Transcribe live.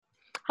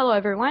Hello,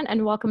 everyone,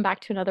 and welcome back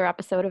to another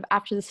episode of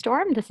After the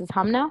Storm. This is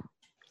Hamna,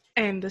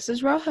 And this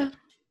is Roja.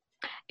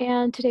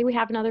 and today we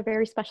have another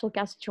very special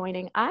guest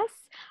joining us.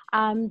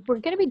 We're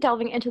going to be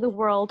delving into the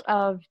world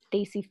of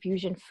Desi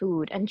fusion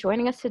food, and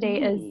joining us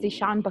today is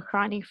Zishan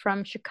Bakrani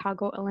from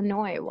Chicago,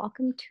 Illinois.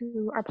 Welcome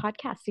to our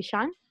podcast,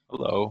 Zishan.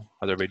 Hello,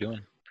 how's everybody doing?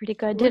 Pretty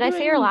good. We're Did I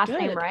say your doing last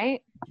good. name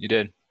right? You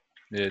did.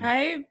 You did.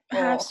 I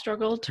have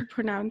struggled to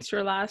pronounce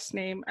your last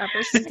name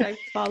ever since I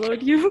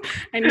followed you.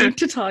 I need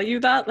to tell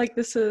you that. Like,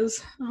 this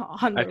is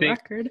on the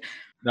record.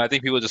 No, I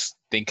think people just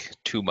think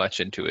too much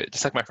into it.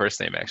 Just like my first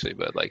name, actually,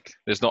 but like,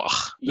 there's no.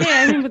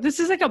 Yeah, I mean, but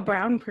this is like a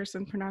brown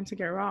person pronouncing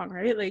it wrong,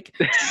 right? Like,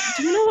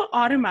 do you know what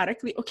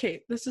automatically?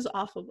 Okay, this is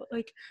awful, but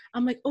like,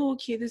 I'm like, oh,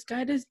 okay, this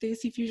guy does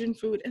Desi fusion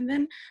food, and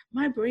then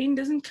my brain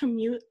doesn't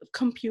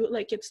compute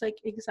like it's like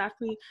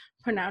exactly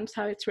pronounced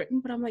how it's written.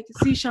 But I'm like,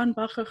 Zishan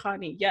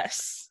Bakhani,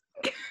 yes.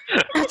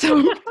 That's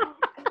how.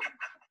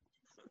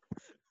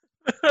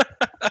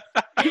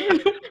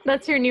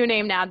 That's your new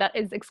name now. That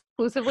is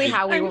exclusively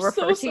how we will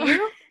refer to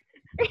you.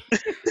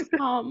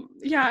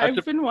 Yeah,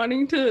 I've been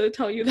wanting to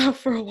tell you that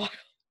for a while.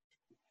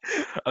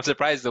 I'm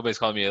surprised nobody's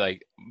called me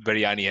like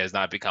biryani has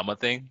not become a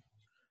thing.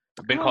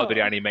 I've been called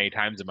biryani many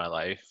times in my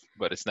life,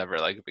 but it's never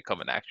like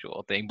become an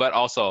actual thing. But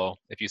also,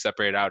 if you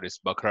separate out,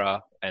 it's bakra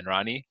and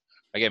rani.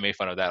 I get made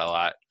fun of that a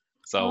lot.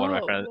 So one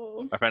of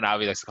my friend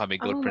Avi likes to call me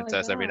Goat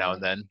Princess every now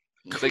and then.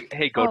 It's like,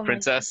 hey, Goat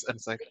Princess, and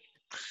it's like,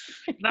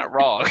 not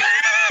wrong,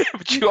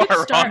 but you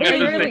are wrong.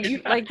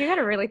 You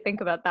gotta really think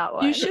about that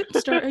one. You should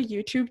start a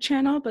YouTube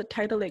channel, but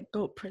title it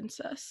Goat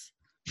Princess.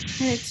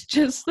 And it's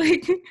just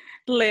like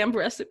lamb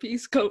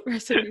recipes, goat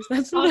recipes.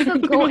 That's also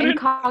go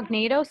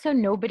incognito, so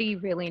nobody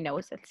really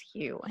knows it's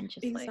you, and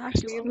just like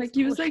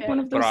use like one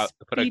of those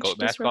put a goat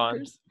mask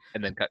on,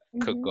 and then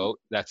cook goat.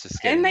 That's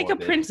just and like a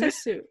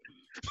princess suit.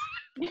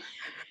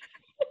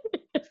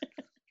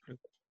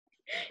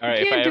 All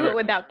right, if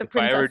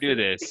I ever do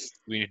this,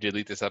 we need to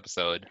delete this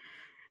episode,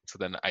 so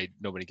then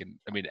nobody can.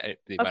 I mean,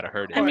 they might have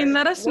heard it. I mean,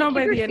 let us know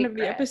by the end of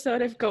the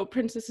episode if Goat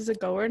Princess is a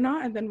go or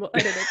not, and then we'll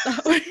edit it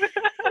that way.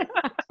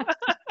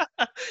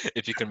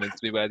 If you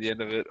convince me by the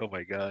end of it, oh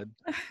my god.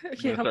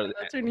 Okay,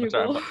 that's our new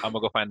goal. I'm gonna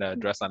go find a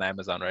dress on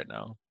Amazon right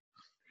now.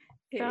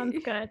 Sounds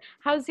good.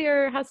 How's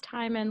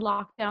time in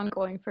lockdown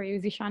going for you,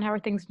 Zishan? How are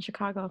things in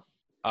Chicago?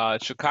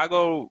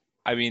 Chicago,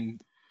 I mean,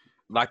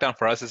 lockdown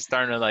for us is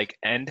starting to like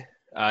end.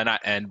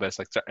 Not end, but it's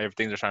like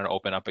everything's trying to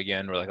open up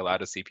again. We're like allowed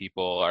to see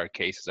people. Our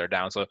cases are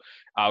down, so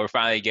we're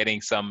finally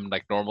getting some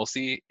like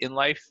normalcy in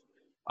life,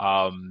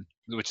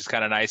 which is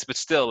kind of nice. But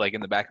still, like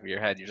in the back of your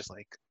head, you're just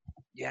like,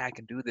 yeah, I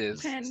can do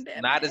this. It's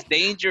not as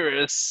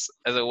dangerous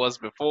as it was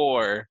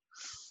before,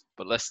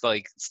 but let's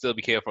like still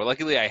be careful.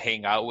 Luckily, I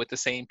hang out with the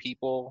same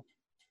people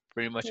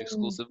pretty much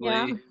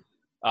exclusively,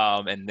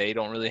 and they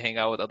don't really hang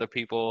out with other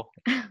people.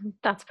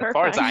 That's perfect.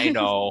 As far as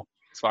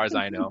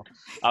I know.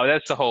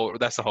 That's the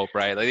hope,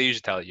 right? Like they usually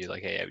tell you,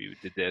 like, hey, you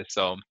did this,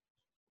 so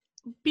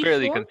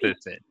fairly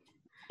consistent.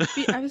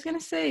 I was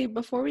gonna say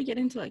before we get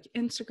into like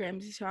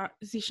Instagram,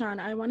 Zishan,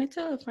 I wanted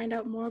to find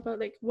out more about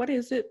like what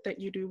is it that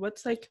you do?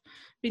 What's like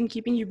been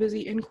keeping you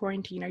busy in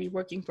quarantine? Are you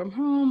working from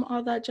home?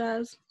 All that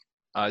jazz.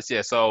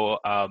 So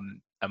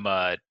I'm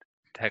a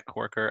tech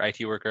worker,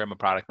 IT worker. I'm a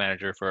product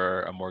manager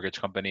for a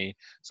mortgage company.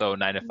 So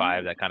 9 to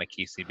 5, that kind of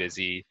keeps me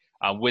busy.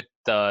 With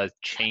the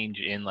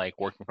change in like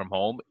working from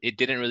home, it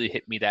didn't really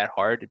hit me that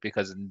hard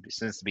because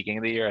since the beginning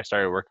of the year, I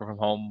started working from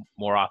home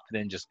more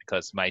often just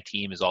because my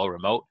team is all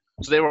remote.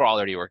 So they were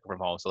already working from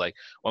home. So like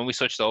when we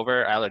switched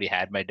over, I already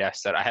had my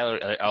desk set.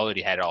 I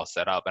already had it all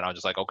set up, and I was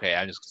just like, okay,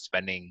 I'm just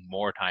spending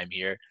more time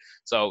here.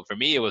 So for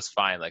me, it was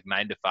fine. Like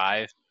 9 to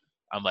 5,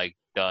 I'm like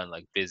done,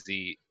 like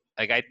busy.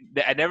 Like I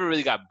never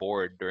really got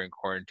bored during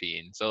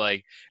quarantine. So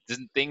like this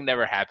thing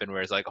never happened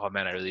where it's like, oh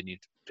man, I really need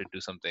to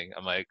do something.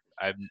 I'm like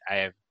I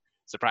have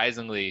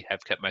surprisingly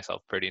have kept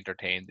myself pretty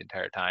entertained the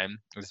entire time,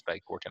 just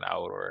like working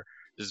out or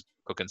just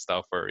cooking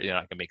stuff, or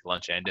I can make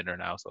lunch and dinner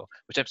now, so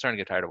which I'm starting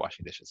to get tired of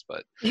washing dishes,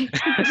 but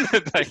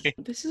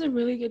this is a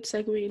really good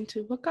segue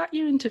into what got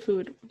you into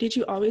food. Did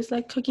you always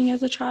like cooking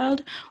as a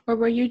child, or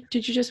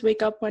did you just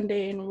wake up one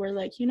day and were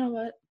like, you know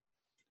what,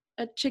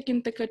 a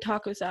chicken tikka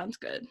taco sounds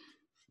good?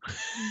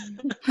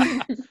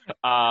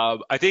 I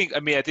think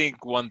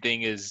one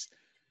thing is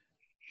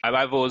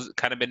I've always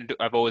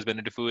been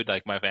into food.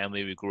 Like my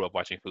family, we grew up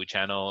watching Food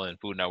Channel and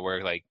Food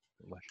Network. Like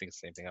I think it's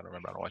the same thing. I don't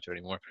remember. I don't watch it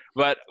anymore.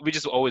 But we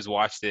just always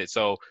watched it.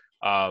 So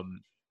we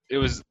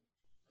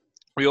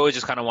always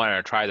just kind of wanted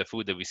to try the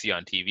food that we see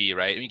on TV,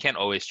 right? And you can't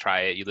always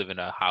try it. You live in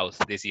a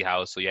Desi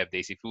house, so you have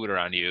Desi food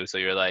around you. So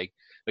you're like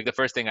the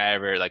first thing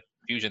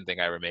fusion thing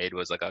I ever made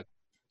was like a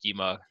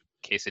keema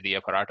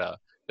quesadilla paratha,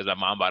 because my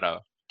mom bought a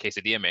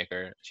quesadilla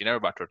maker. She never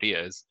bought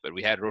tortillas, but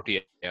we had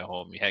roti at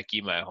home. We had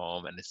keema at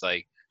home, and it's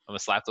like, I'm gonna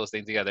slap those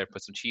things together,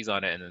 put some cheese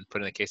on it, and then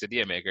put it in the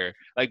quesadilla maker.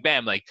 Like,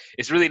 bam! Like,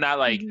 it's really not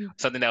like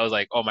something that was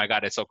like, oh my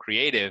god, it's so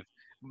creative.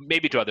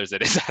 Maybe to others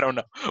it is, I don't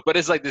know. But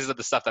it's like, this is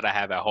the stuff that I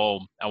have at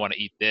home. I want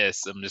to eat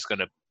this. I'm just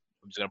gonna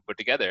put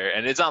together.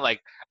 And it's not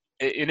like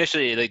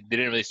initially, like, they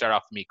didn't really start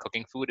off with me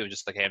cooking food. It was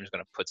just like, hey, I'm just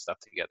gonna put stuff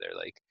together.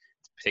 Like,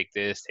 take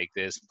this,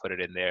 put it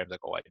in there. I'm like,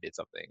 oh, I did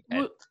something.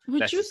 And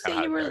Would that's you just kind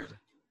say of you how it were, started.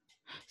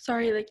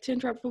 sorry, like to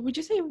interrupt, but would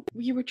you say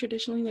you were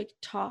traditionally like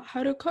taught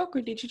how to cook,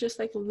 or did you just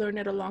like learn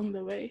it along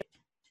the way?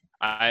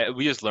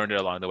 We just learned it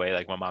along the way.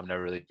 Like my mom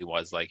never really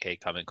was like, "Hey,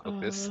 come and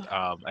cook this."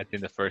 Uh, I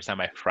think the first time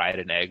I fried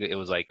an egg, it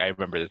was like I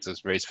remember this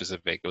was very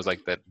specific. It was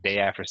like the day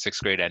after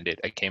sixth grade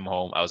ended. I came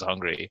home, I was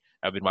hungry.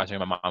 I've been watching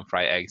my mom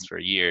fry eggs for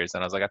years,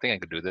 and I was like, I think I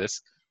could do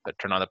this. I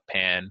turned on the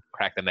pan,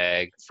 cracked an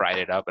egg, fried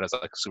it up, and I was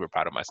like super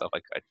proud of myself.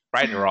 Like I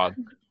fried it wrong,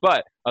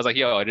 but I was like,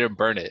 yo, I didn't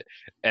burn it,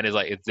 and it's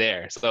like it's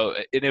there. So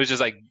and it was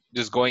just like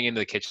just going into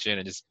the kitchen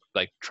and just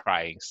like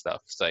trying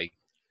stuff. It's like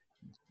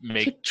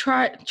make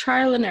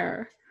trial and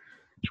error.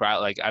 try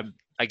like I'm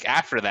like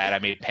after that I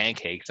made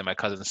pancakes and my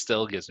cousin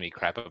still gives me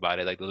crap about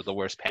it. Like those are the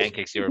worst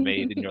pancakes you ever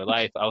made in your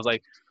life. I was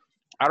like,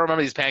 I don't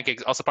remember these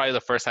pancakes. Also probably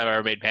the first time I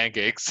ever made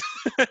pancakes.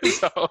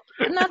 So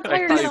And that's how I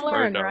you're probably gonna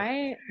learn, burned them.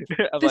 right?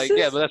 I'm This like,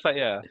 yeah, is but that's not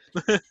yeah.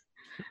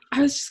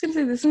 I was just gonna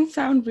say, this doesn't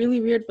sound really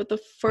weird, but the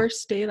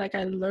first day like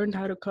I learned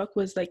how to cook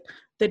was like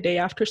the day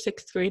after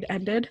sixth grade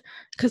ended,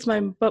 because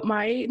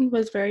mine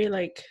was very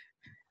like,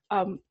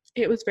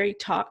 it was very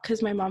taught,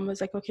 because my mom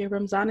was like, okay,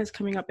 Ramzan is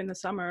coming up in the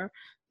summer.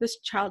 This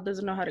child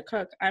doesn't know how to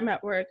cook. I'm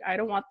at work. I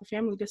don't want the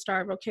family to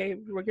starve. Okay,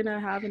 we're gonna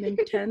have an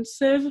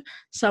intensive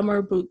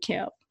summer boot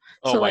camp.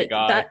 Oh So my like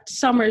god. that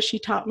summer, she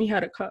taught me how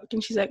to cook,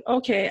 and she's like,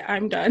 okay,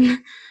 I'm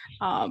done.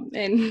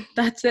 And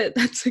that's it.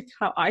 That's like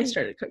how I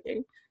started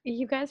cooking.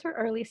 You guys were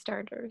early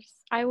starters.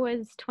 I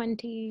was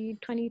 20,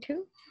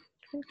 22,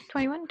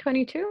 21,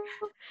 22.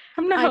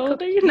 I'm not, I how old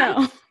cooked are you twice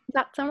now?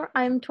 that summer.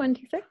 I'm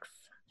 26.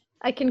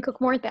 I can cook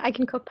more. I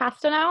can cook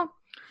pasta now,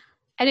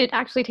 and it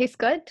actually tastes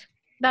good.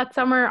 That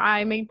summer,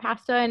 I made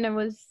pasta, and it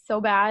was so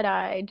bad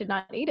I did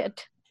not eat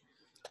it.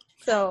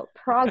 So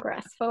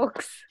progress,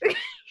 folks.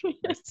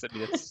 That's, I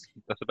mean, that's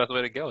the best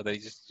way to go. Then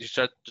you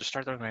start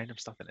throwing random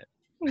stuff in it.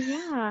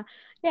 Yeah.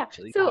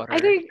 Chili So I powder.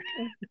 think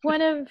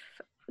one of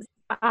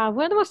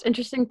the most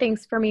interesting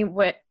things for me,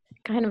 what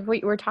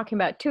you were talking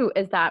about too,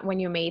 is that when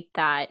you made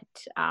that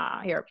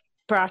your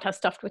paratha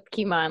stuffed with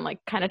keema and like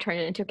kind of turned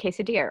it into a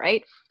quesadilla,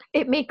 right?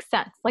 It makes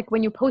sense. Like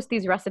when you post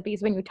these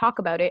recipes, when you talk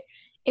about it,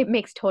 it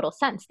makes total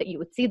sense that you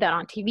would see that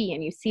on TV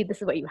and you see this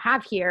is what you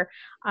have here.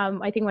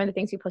 I think one of the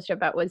things you posted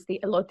about was the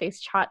elotes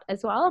chaat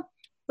as well.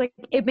 Like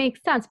it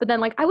makes sense, but then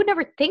like I would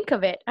never think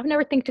of it. I would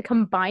never think to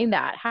combine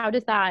that. How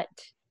does that?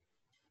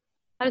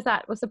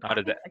 What's the How process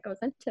did that? that goes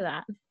into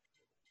that?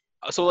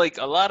 So like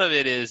a lot of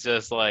it is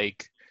just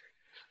like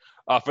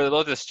for the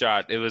Lotus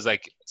Jot, it was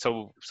like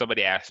so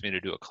somebody asked me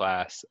to do a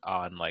class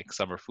on like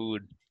summer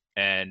food,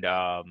 and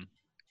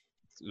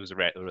it was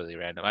really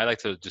random. I like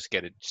to just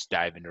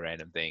dive into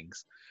random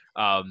things.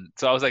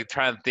 So I was like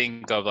trying to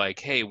think of like,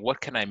 hey,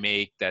 what can I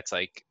make that's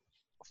like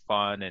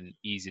fun and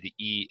easy to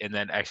eat? And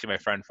then actually my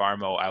friend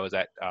Farmo, I was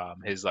at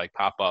his like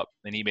pop up,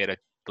 and he made a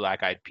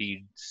black-eyed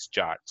peas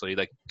jot. So he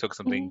like took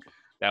something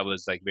that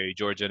was like very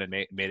Georgian and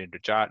made it into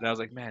jot. And I was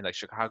like, man, like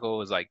Chicago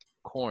is like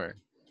corn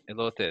and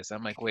lotus.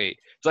 I'm like, wait.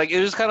 It's like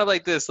it was kind of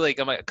like this, like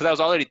I'm like, because I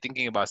was already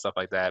thinking about stuff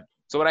like that.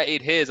 So when I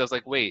ate his, I was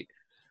like, wait,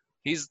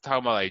 he's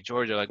talking about like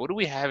Georgia. Like, what do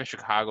we have in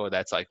Chicago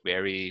that's like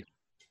very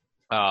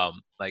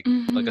like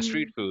a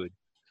street Mm-hmm. food?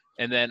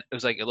 And then it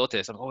was like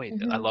elotes. I'm like, oh wait,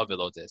 I Mm-hmm. love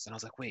elotes. And I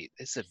was like, wait,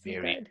 this is So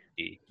very,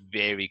 good.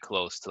 very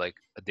close to like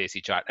a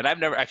desi chaat. And I've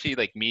never actually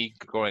like me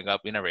growing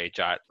up, we never ate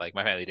chaat. Like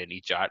my family didn't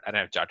eat chaat. I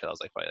didn't have chaat till I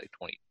was like probably like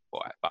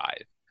 25,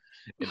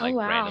 and Oh like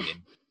wow.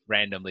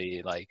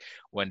 randomly like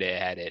one day I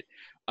had it.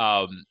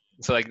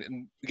 So like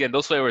again,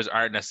 those flavors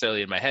aren't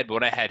necessarily in my head, but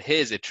when I had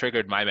his, it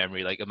triggered my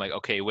memory. Like I'm like,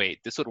 okay, wait,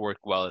 this would work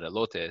well in a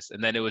lotus.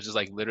 And then it was just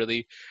like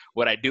literally,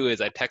 what I do is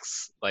I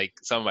text like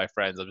some of my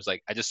friends. I'm just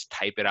like, I just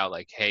type it out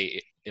like,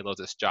 hey, a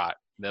lotus jot.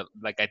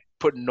 Like I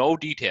put no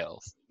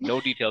details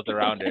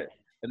around it,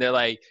 and they're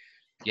like,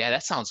 yeah,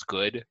 that sounds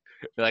good.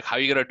 They're like, how are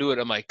you gonna do it?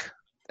 I'm like,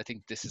 I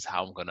think this is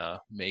how I'm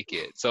gonna make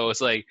it. So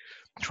it's like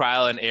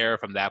trial and error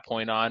from that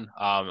point on.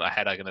 I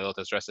had like an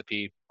elotes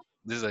recipe.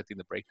 This is I think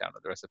the breakdown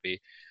of the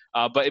recipe.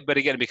 But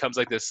again, it becomes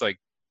like this like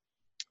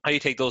how you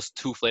take those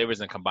two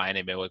flavors and combine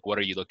them. And like, what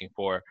are you looking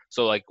for?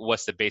 So like,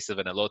 what's the base of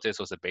an elotes?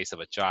 What's the base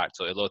of a chaat?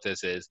 So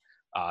elotes is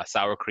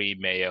sour cream,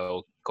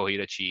 mayo,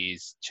 cojita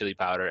cheese, chili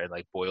powder, and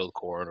like boiled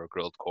corn or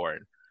grilled corn,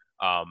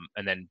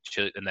 and then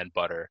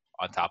butter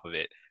on top of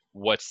it.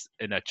 What's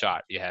in a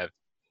chaat? You have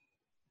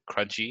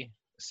crunchy,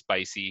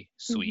 spicy,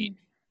 sweet,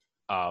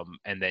 Mm-hmm.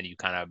 and then you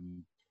kind of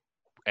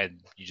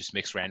and you just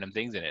mix random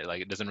things in it. Like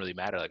it doesn't really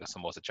matter. Like a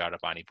samosa chaat, a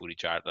pani puri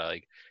chaat,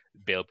 like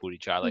bale puri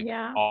chaat, like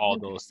Yeah. all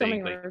There's those so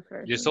many things. Like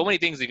there's so versions. many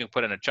things you can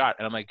put in a chaat,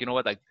 and I'm like, you know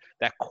what? Like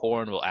that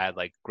corn will add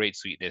like great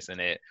sweetness in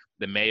it.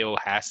 The mayo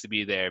has to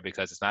be there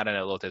because it's not an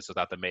elotes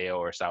without the mayo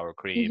or sour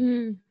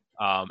cream.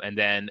 Mm-hmm. And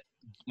then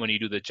when you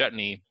do the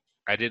chutney,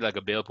 I did like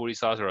a bale puri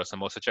sauce or a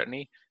samosa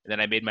chutney, and then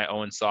I made my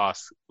own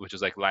sauce, which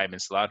was like lime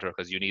and cilantro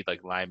because you need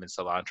like lime and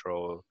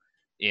cilantro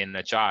in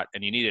a chaat,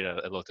 and you need it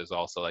at lotus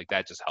also. Like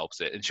that just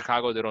helps it. In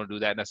Chicago, they don't do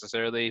that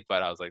necessarily,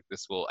 but I was like,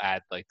 this will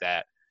add like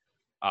that,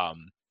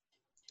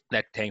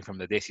 that tang from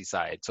the desi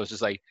side. So it's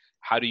just like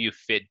how do you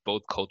fit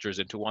both cultures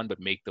into one, but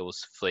make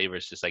those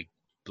flavors just like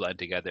blend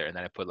together? And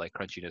then I put like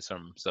crunchiness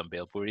from some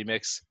bel puri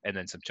mix, and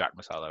then some chaat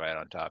masala right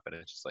on top, and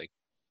it's just like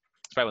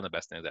it's probably one of the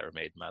best things I ever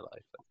made in my life.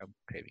 Like, I'm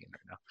craving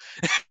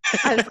it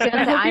I was gonna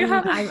I say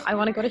hope you I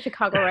want to go to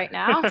Chicago right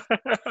now.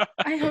 right now.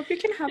 I hope you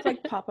can have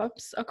like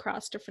pop-ups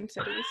across different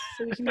cities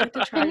so we can get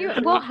to try your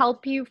We'll food.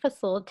 help you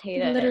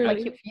facilitate it. Like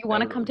Literally. if you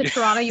want to come to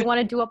Literally. Toronto, you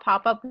want to do a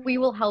pop-up, we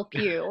will help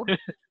you.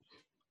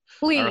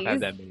 Please. I don't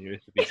have that many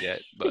recipes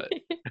yet, but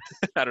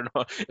I don't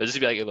know. It'll just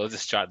be like it'll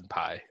just shot and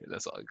pie.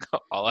 That's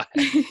all I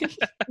have.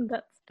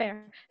 That's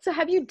fair. So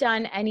have you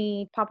done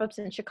any pop-ups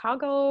in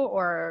Chicago,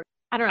 or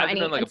I don't know, I've been any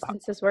doing, like,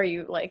 instances where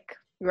you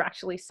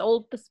actually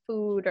sold this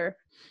food, or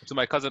So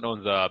my cousin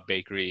owns a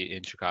bakery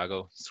in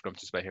Chicago,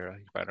 Scrumptious by Hera. You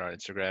can find her on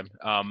Instagram.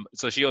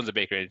 So she owns a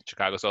bakery in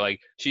Chicago. So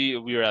like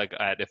we were like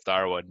at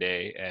iftar one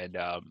day, and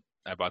I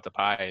bought the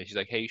pie, and she's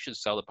like, "Hey, you should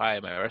sell the pie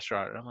at my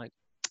restaurant." And I'm like,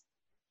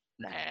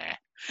 "Nah,"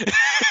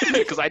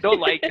 because I don't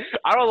like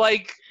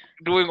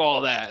doing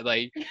all that.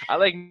 Like I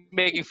like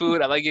making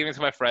food. I like giving it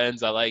to my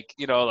friends. I like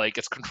like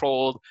it's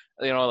controlled.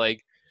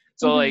 Like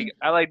so like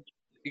I like.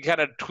 It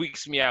kind of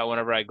tweaks me out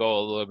whenever I go a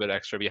little bit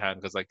extra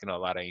behind because a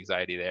lot of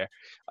anxiety there.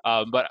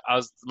 But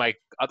my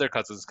other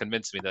cousins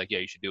convinced me, they're like, yeah,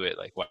 you should do it.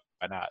 Like, why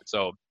not?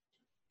 So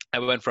I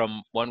went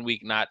from 1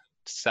 week not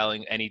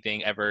selling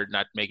anything ever,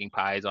 not making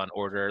pies on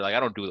order. Like,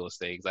 I don't do those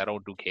things. I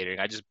don't do catering.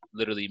 I just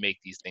literally make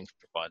these things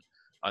for fun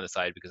on the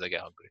side because I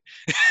get hungry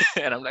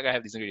and I'm not gonna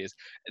have these ingredients.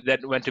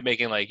 Then went to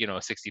making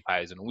 60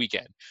 pies in a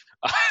weekend.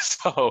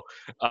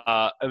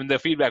 And the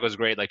feedback was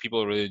great. Like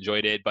people really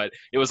enjoyed it, but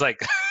it was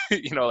like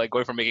like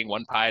going from making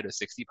 1 pie to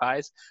 60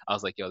 pies. I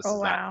was like, yo, this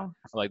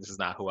is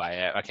not who I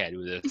am. I can't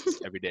do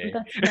this every day.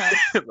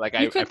 Like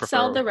you could I prefer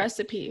sell the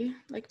recipe,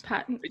 like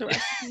patent the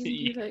recipe.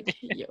 Be like,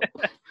 yo,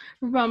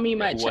 run me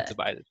my who check. wants to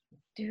buy this?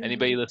 Dude.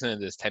 Anybody listening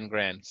to this, 10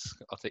 grand.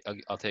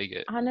 I'll take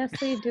it.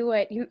 Honestly, do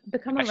it. You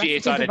become a Actually, recipe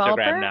it's on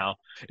developer. Instagram now.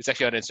 It's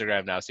actually on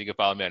Instagram now, so you can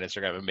follow me on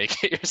Instagram and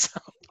make it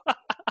yourself.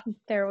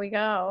 There we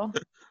go.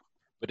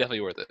 But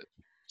definitely worth it.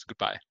 It's a good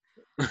pie.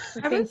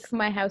 I think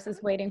my house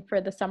is waiting for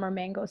the summer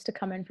mangoes to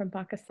come in from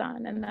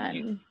Pakistan, and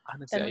then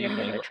Honestly, we're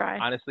gonna give it a try.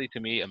 Honestly,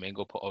 to me, a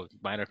mango.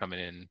 Mine are coming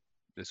in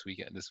this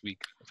week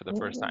for the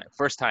first time.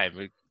 First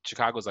time.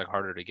 Chicago's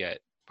harder to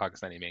get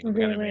Pakistani mango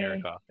Really? than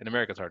America. In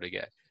America, it's hard to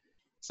get.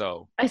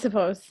 So I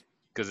suppose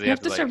because you have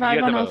to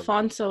survive on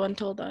Alfonso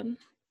until then.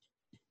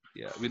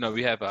 Yeah, we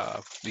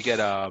get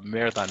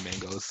marathon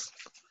mangoes.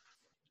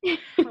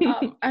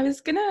 I was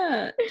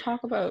gonna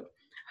talk about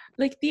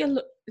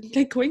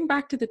going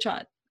back to the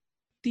chat.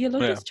 The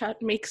Elotes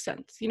chat makes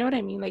sense. You know what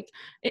I mean? Like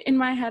in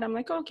my head, I'm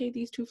like, oh, okay,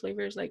 these two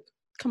flavors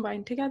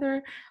combined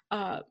together,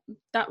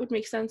 that would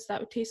make sense.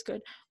 That would taste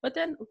good. But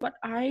then what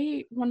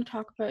I want to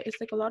talk about is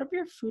a lot of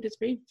your food is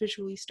very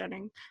visually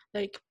stunning.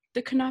 Like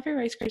the Kanafe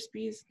Rice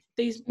Krispies,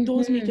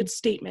 those make a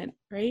statement,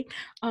 right?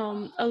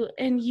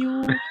 And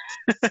you,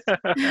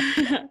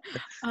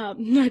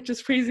 not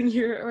just phrasing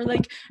here, or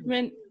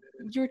when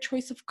your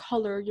choice of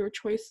color, your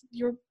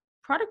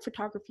product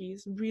photography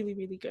is really,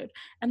 really good.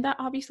 And that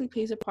obviously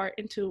plays a part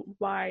into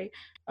why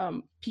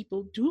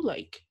people do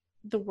like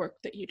the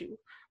work that you do,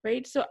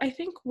 right? So I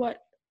think what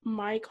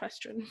my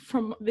question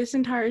from this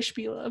entire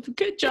spiel of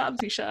good job,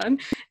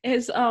 Zishan,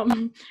 is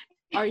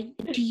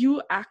do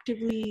you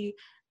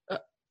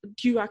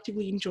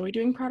actively enjoy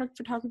doing product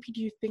photography?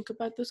 Do you think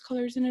about those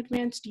colors in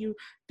advance? Do you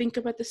think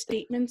about the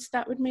statements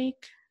that would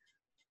make?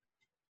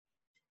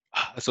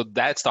 So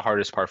that's the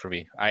hardest part for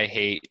me. I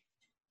hate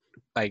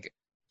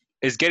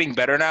it's getting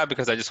better now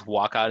because I just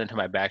walk out into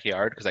my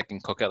backyard because I can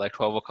cook at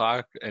 12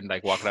 o'clock and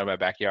walk around my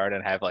backyard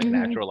and have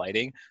natural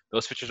lighting.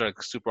 Those pictures are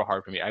super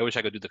hard for me. I wish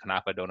I could do the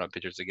Kanafa donut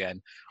pictures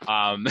again.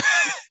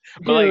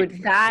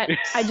 Dude,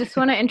 I just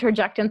want to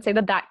interject and say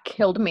that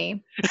killed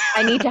me.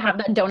 I need to have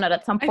that donut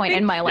at some point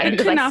in my life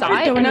because I saw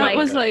it. Donut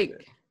was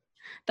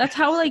that's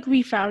how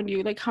we found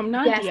you.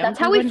 Hamna. Yes, that's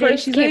how we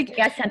first came.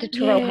 I sent it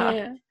to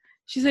Roha.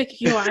 She's like,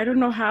 yo, I don't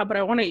know how, but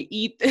I want to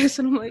eat this.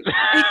 And I'm like,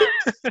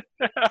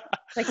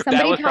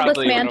 somebody tell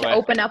this man to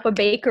open up a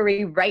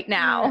bakery right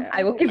now. Yeah.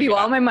 I will give you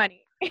all my money.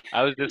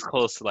 I was this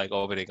close to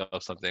opening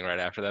up something right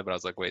after that, but I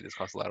was like, wait, this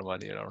costs a lot of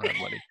money. I don't have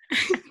money.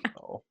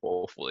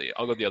 Hopefully,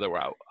 I'll go the other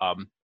route.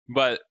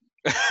 But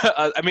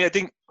I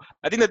think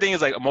the thing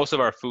is most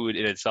of our food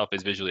in itself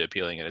is visually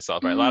appealing in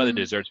itself, right? A lot of the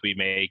desserts we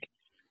make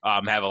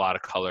have a lot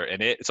of color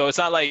in it, so it's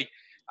not like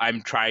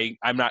I'm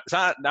not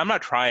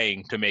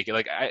trying to make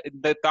it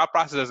the thought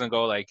process doesn't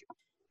go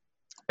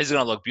it's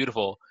gonna look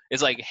beautiful.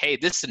 It's hey,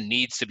 this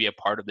needs to be a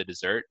part of the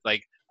dessert. A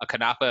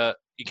kanafa,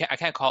 I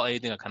can't call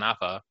anything a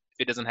kanafa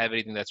if it doesn't have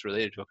anything that's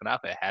related to a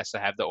kanafa. It has to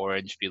have the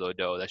orange phyllo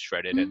dough that's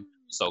shredded and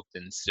soaked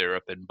in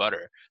syrup and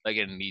butter.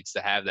 It needs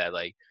to have that.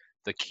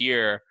 The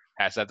kheer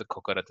has to have the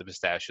coconut, the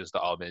pistachios, the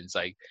almonds.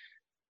 I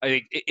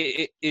think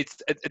I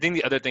think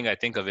the other thing I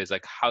think of is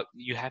how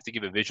you have to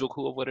give a visual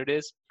clue of what it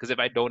is. Because if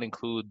I don't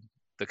include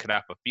the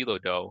kanafa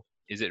phyllo dough,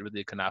 is it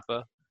really a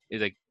kanafa?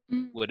 Is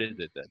what is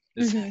it then?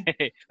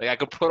 I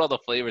could put all the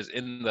flavors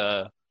in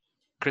the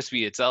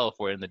crispy itself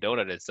or in the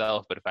donut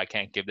itself, but if I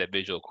can't give that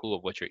visual clue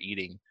of what you're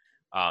eating,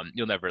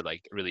 you'll never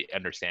like really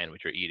understand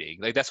what you're eating.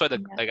 Like that's why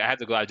like I have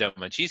the gulab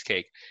jamun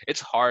cheesecake.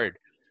 It's hard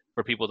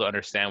for people to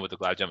understand what the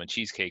gulab jamun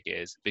cheesecake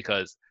is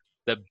because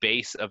the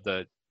base of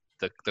the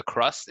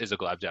crust is a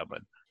gulab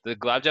jamun. The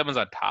gulab jamuns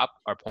on top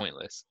are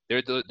pointless.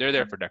 They're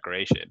there for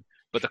decoration,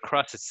 but the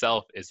crust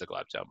itself is the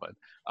gulab jamun.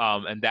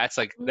 And that's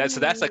like that's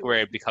like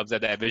where it becomes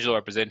that visual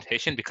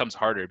representation becomes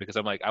harder because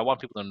I'm like I want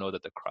people to know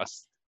that the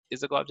crust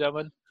is the gulab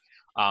jamun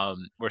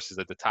versus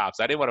at the top.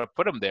 So I didn't want to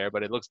put them there,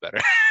 but it looks better.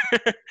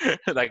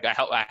 Like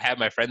I have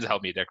my friends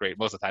help me decorate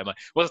most of the time. Like,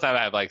 most of the time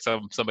I have like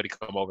somebody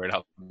come over and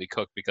help me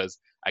cook because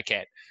I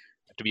can't.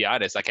 To be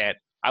honest, I can't.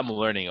 I'm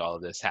learning all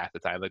of this half the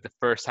time. Like the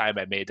first time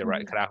I made the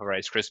Kanafa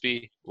Rice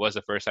Krispie was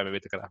the first time I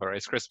made the Kanafa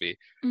Rice Krispie.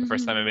 The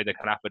first time I made the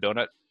Kanafa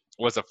donut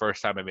was the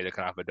first time I made the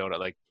Kanafa donut.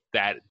 Like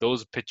that,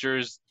 those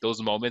pictures,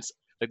 those moments,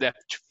 like that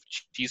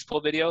cheese pull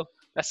video.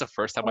 That's the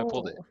first time I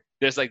pulled it.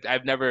 There's like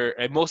I've never,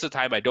 and most of the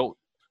time I don't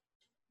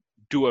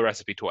do a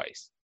recipe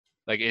twice.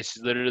 Like it's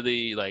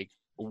literally like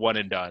one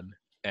and done.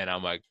 And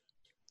I'm like,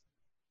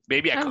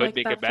 maybe I could like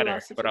make it better,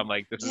 philosophy. But I'm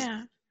like, this is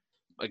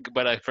like,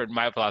 but like for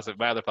my philosophy,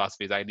 my other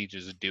philosophy is I need to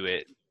just do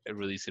it and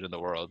release it in the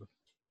world.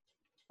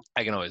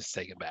 I can always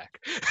take it back.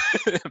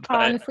 But,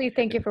 honestly,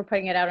 thank you for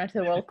putting it out into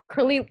the world.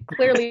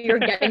 Clearly you're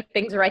getting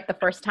things right the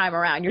first time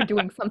around. You're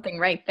doing something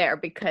right there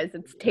because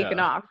it's taken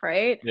off,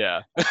 right?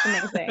 Yeah. That's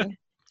amazing.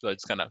 So I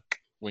just kind of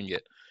wing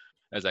it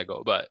as I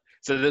go. But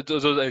so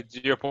those to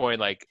your point,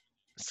 like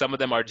some of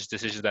them are just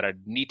decisions that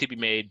need to be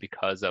made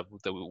because of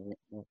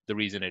the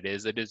reason it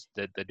is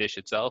the dish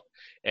itself,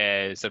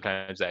 and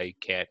sometimes I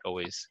can't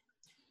always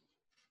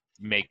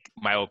make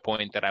my own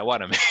point that I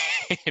want to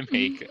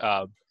make.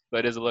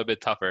 But it is a little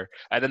bit tougher.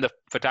 And then the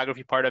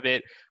photography part of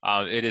it,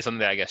 it is something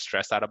that I get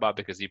stressed out about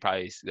because you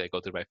probably like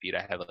go through my feed.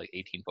 I have like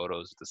 18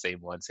 photos, the same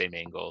one, same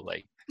angle.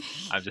 Like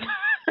I'm just,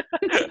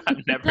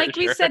 I'm never like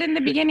sure. We said in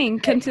the beginning,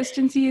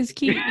 consistency is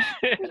key.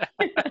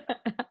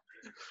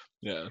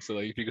 Yeah. So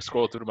like if you could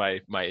scroll through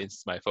my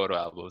photo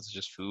albums, it's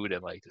just food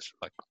and like just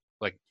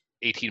like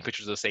 18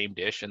 pictures of the same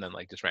dish and then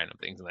like just random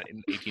things and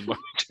then 18 more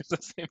pictures of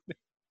the same thing.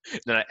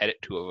 And then I edit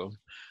 2 of them.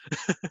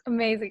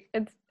 Amazing.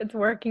 It's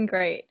working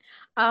great.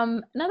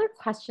 Another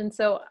question.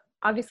 So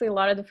obviously a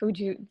lot of the food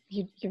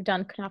you've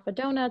done Kanafa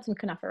donuts and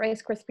Kanafa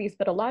Rice Krispies,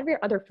 but a lot of your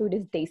other food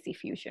is Desi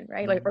fusion,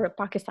 right? Like or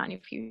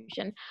Pakistani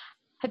fusion.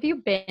 Have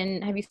you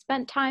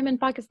spent time in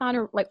Pakistan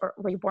or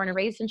were you born and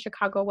raised in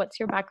Chicago?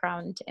 What's your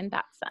background in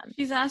that sense?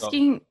 She's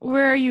asking,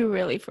 where are you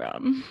really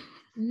from?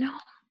 No.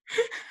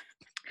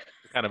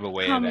 Kind of a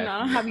way of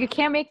that. You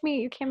can't make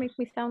me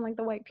sound like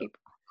the white people.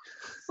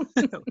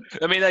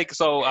 I mean, like,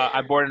 so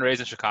I'm born and raised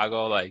in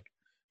Chicago. Like,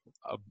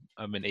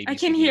 I'm an ABC. I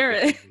can hear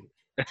it.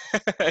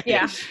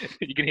 Yeah.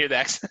 You can hear the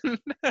accent.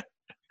 It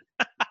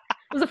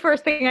was the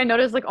first thing I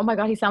noticed. Like, oh my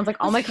God, he sounds like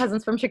all my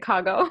cousins from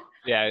Chicago.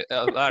 Yeah,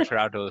 a lot of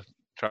Toronto.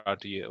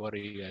 What are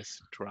you guys?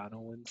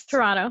 Torontoans?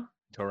 Toronto.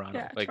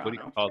 Yeah, like, Toronto. What do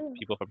you call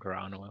people from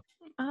Toronto?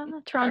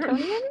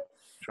 Torontonians?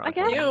 I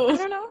guess. I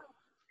don't know.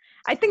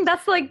 I think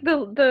that's like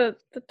the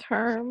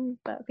term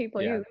that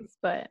people use,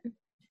 but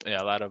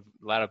yeah, a lot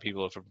of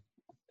people from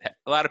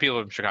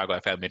Chicago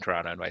have family in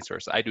Toronto and vice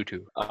versa. I do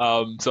too.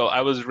 So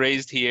I was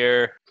raised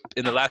here.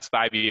 In the last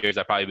 5 years,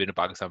 I've probably been to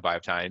Pakistan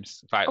 5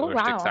 times.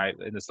 6 times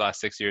in this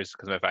last 6 years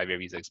because my 5-year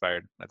visa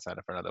expired. I signed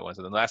up for another one.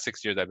 So in the last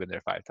 6 years, I've been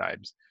there 5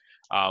 times.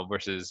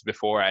 Versus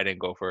before, I didn't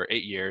go for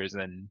 8 years,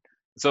 and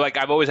so like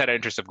I've always had an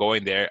interest of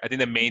going there. I think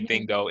the main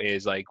thing though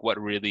is like what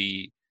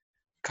really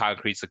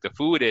concretes like the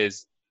food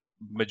is.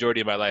 Majority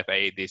of my life I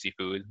ate Desi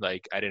food.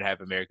 Like I didn't have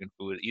American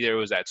food. Either it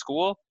was at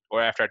school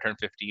or after I turned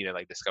 15 and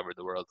like discovered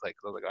the world. Like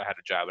I had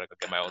a job and I could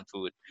get my own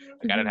food.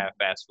 Like I didn't have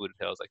fast food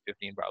until I was like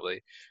 15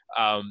 probably.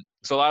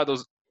 So a lot of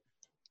those,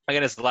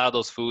 again, it's a lot of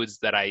those foods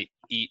that I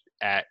eat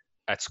at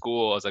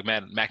school. I was like,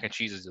 man, mac and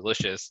cheese is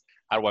delicious.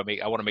 I want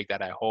to make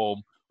that at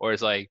home. Or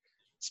it's like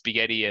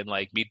spaghetti and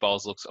like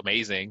meatballs looks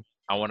amazing.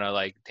 I want to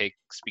like take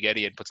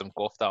spaghetti and put some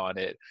kofta on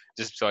it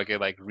just so I can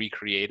like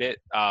recreate it.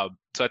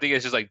 So I think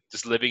it's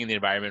just living in the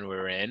environment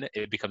we're in.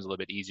 It becomes a little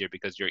bit easier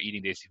because you're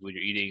eating Desi food,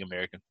 you're eating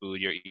American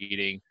food, you're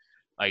eating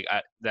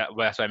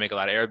that's why I make a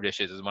lot of Arab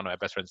dishes. Is one of my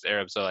best friends is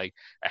Arab, so like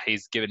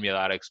he's given me a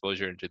lot of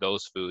exposure into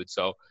those foods.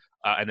 So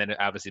and then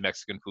obviously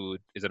Mexican food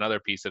is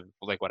another piece of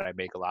like what I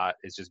make a lot.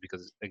 Is just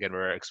because again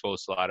we're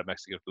exposed to a lot of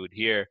Mexican food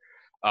here.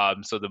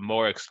 So the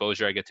more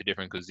exposure I get to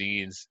different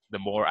cuisines, the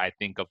more I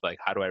think of like,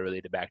 how do I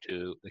relate it back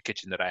to the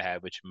kitchen that I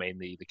have, which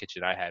mainly the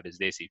kitchen I have is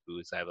Desi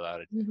foods. I have a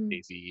lot of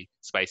Desi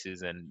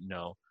spices and,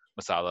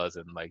 masalas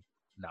and like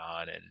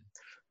naan and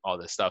all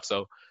this stuff.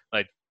 So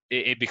like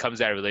it becomes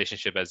that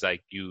relationship as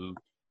like you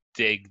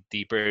dig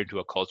deeper into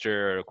a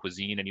culture or a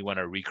cuisine and you want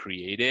to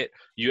recreate it,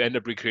 you end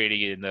up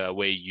recreating it in the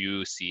way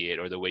you see it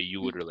or the way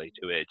you would relate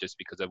to it just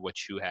because of what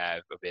you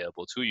have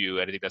available to you.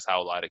 And I think that's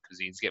how a lot of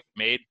cuisines get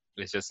made.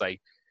 It's just like,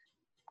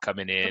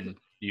 coming in,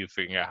 you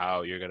figuring out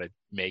how you're gonna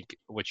make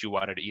what you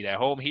wanted to eat at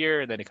home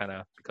here, and then it kind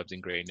of becomes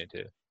ingrained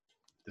into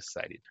the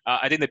society.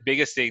 I think the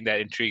biggest thing that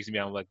intrigues me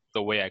on like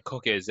the way I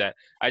cook is that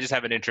I just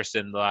have an interest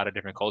in a lot of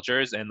different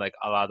cultures and like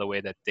a lot of the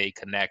way that they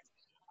connect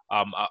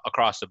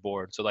across the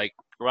board. So like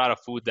a lot of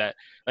food that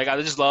like I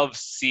just love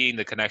seeing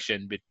the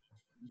connection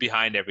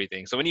behind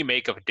everything. So when you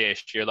make a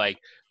dish, you're like,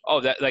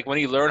 oh, that like when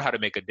you learn how to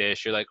make a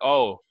dish, you're like,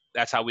 oh,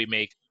 that's how we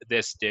make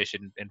this dish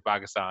in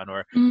Pakistan,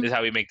 or this is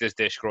how we make this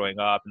dish growing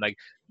up, and like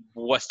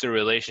what's the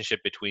relationship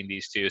between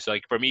these two. So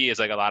like for me, it's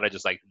like a lot of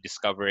just like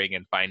discovering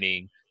and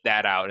finding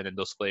that out, and then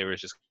those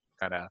flavors just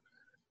kind of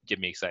get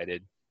me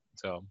excited.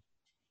 So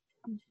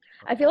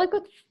I feel like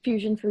with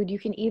fusion food, you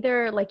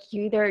either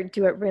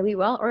do it really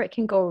well or it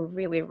can go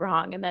really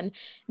wrong. And then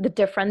the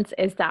difference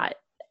is that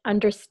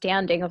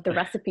understanding of the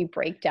recipe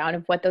breakdown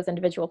of what those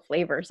individual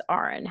flavors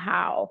are and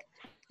how,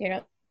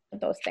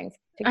 those things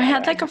together. I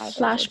had like a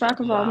flashback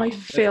of all my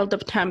failed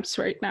attempts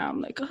right now.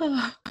 I'm like,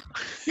 oh,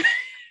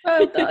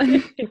 well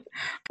done.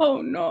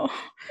 Oh no.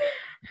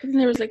 And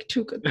there was like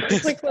 2 good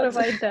parts. Like, what have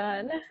I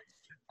done?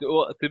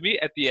 Well, to me,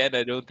 at the end,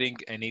 I don't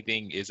think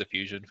anything is a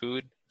fusion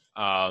food.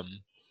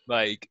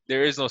 Like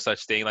there is no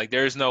such thing. Like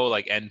there is no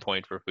like end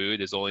point for food.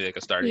 There's only like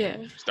a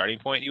starting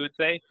point, you would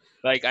say.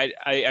 Like I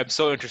am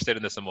so interested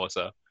in the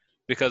samosa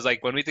because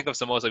like when we think of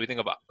samosa, we think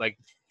about like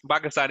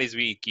Pakistanis,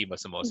 we eat keema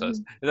samosas.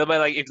 And then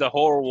like if the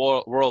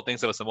whole world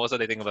thinks of a samosa,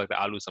 they think of like the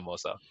aloo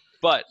samosa.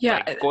 But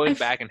like, going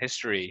back in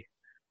history,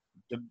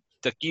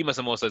 the keema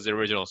samosa is the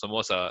original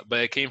samosa, but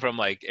it came from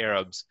like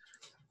Arabs,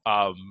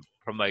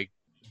 from like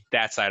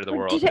that side of the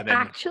world. Did it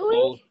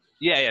actually?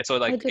 Yeah. So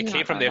like it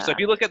came from there. That. So if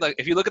you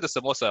look at the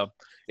samosa,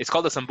 it's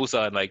called the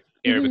sambusa in like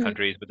Arabic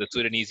countries, but the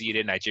Sudanese eat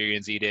it,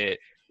 Nigerians eat it,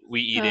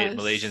 we eat it,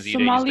 Malaysians eat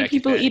Somali it,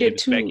 people eat it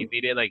too. Uzbekis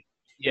eat it. Like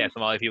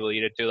Somali people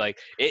eat it too. Like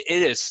it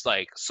is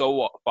like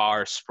so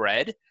far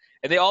spread,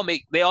 and they all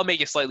make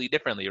it slightly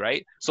differently,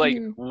 right? So like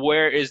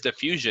where is the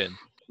fusion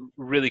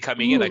really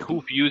coming in? Like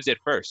who fused it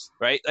first,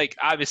 right? Like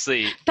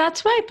obviously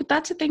that's why, but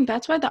that's the thing,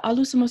 that's why the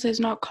aloo samosa is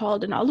not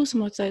called an aloo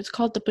samosa, it's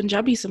called the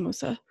Punjabi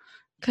samosa,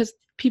 because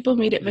people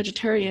made it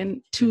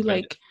vegetarian to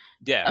like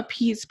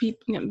appease people,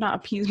 not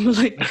appease, but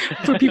like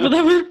for people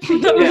that were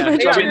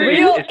vegetarian.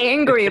 Real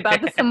angry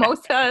about the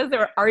samosas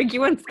or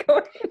arguments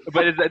going on.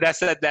 But that's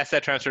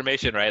that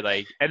transformation, right?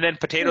 Like, and then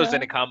potatoes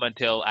didn't come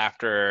until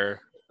after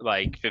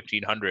like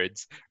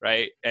 1500s,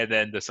 right? And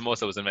then the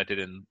samosa was invented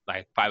in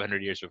like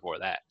 500 years before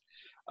that.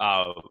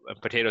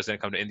 Potatoes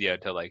didn't come to India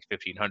until like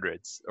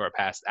 1500s or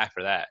past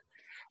after that.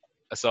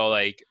 So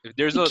like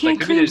there's no can't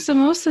claim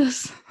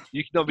samosas.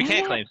 We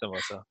can't claim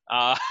samosa.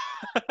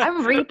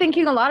 I'm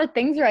rethinking a lot of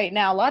things right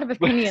now. A lot of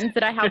opinions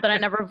that I have that I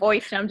never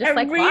voiced, and I'm just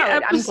every like,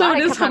 wow, episode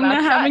is Hamna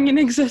having an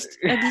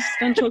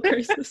existential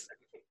crisis.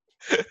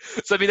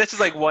 So I mean that's just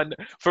like one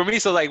for me.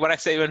 So like when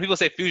people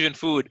say fusion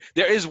food,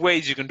 there is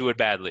ways you can do it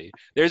badly.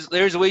 There's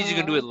ways you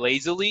can do it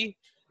lazily,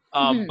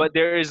 but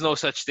there is no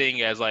such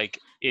thing as like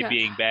it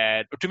being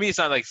bad. To me, it's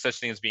not like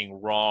such thing as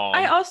being wrong.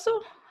 I also.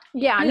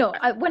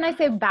 When I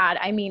say bad,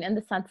 I mean in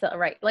the sense that,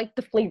 right, like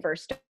the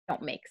flavors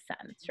don't make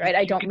sense, right?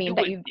 I don't mean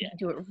that you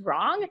do it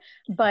wrong,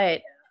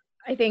 but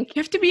I think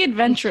you have to be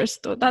adventurous,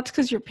 though. That's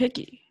because you're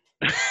picky.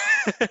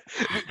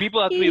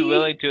 People have to be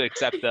willing to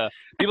accept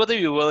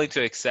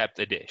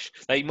a dish.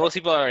 Like most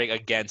people are like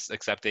against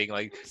accepting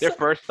like their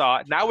first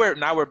thought. Now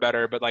we're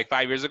better, but like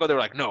 5 years ago they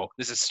were like, no,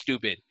 this is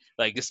stupid.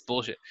 Like this is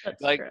bullshit.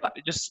 That's like true.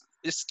 just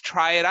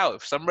try it out.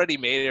 If somebody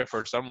made it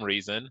for some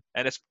reason,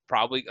 and it's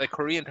probably like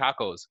Korean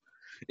tacos.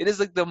 It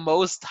is like the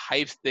most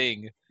hyped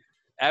thing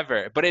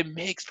ever, but it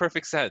makes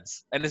perfect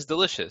sense and it's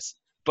delicious.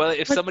 But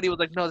if somebody was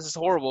like, no, this is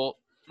horrible,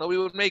 nobody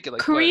would make it.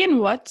 Like Korean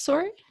what?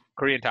 Sorry?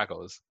 Korean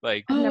tacos.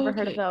 Like I've never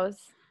heard of those.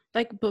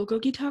 Like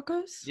bulgogi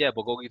tacos? Yeah,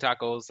 bulgogi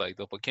tacos. Like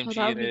they'll put kimchi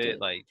in it.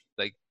 Like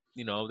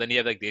then you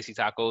have like desi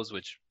tacos,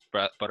 which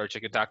butter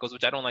chicken tacos,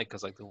 which I don't like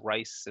because like the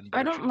rice and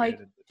I don't like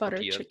butter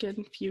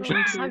chicken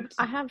fusion foods.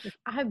 I have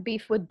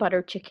beef with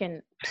butter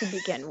chicken to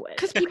begin with.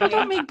 Because people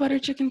don't make butter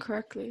chicken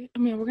correctly. I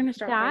mean, we're gonna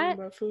start talking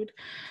about food.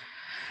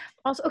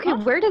 Also, okay,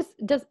 where do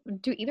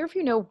either of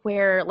you know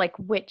where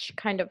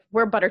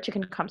butter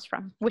chicken comes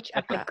from? Which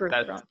ethnic group?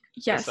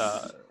 Yes.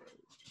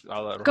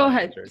 Go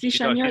ahead,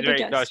 Zishan. You're the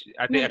guest.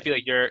 I feel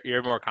like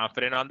you're more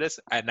confident on this,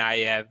 and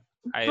I'm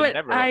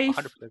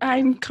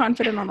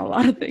confident on a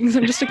lot of things.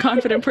 I'm just a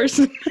confident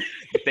person.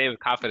 Say with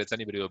confidence,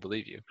 anybody will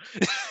believe you.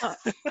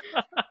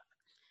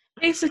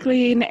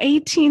 Basically, in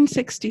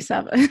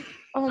 1867.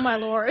 Oh my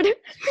lord.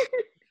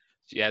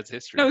 She has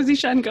history. No,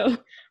 Zishan, go.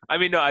 I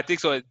mean, no, I think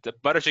so. The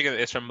butter chicken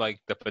is from like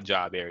the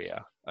Punjab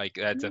area. Like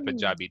that's a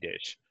Punjabi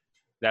dish.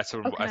 That's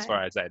as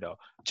far as I know.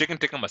 Chicken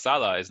tikka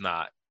masala is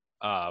not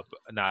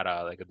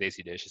like a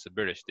desi dish. It's a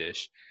British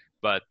dish,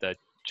 but the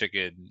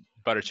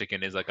butter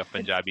chicken is like a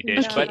Punjabi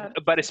dish,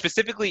 but it's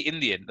specifically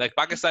Indian. Like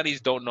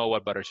Pakistanis don't know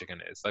what butter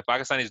chicken is. Like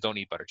Pakistanis don't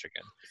eat butter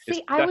chicken.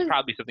 That's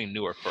probably something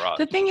newer for us.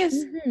 The thing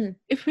is,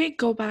 if we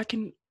go back,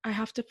 and I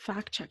have to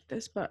fact check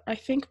this, but I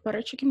think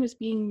butter chicken was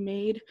being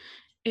made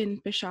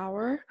in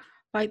Peshawar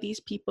by these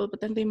people,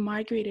 but then they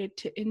migrated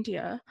to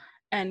India,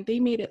 and they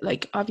made it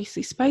like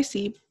obviously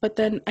spicy, but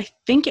then I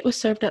think it was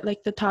served at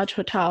like the Taj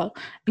Hotel,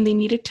 and they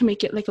needed to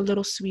make it like a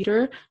little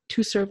sweeter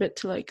to serve it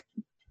to like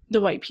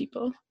the white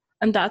people,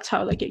 and that's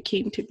how like it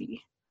came to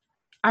be.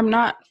 I'm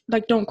not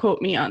like, don't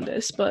quote me on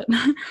this, but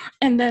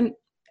and then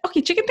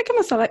okay, chicken tikka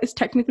masala is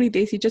technically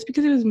desi. Just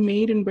because it was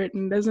made in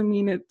Britain doesn't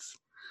mean it's.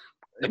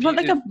 But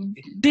like a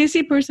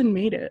desi person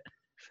made it.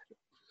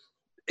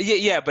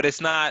 Yeah, but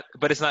it's not.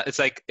 But it's not. It's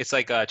like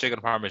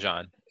chicken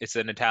parmesan. It's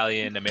an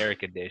Italian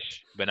American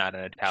dish, but not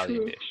an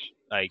Italian dish.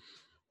 Like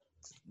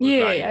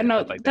yeah, I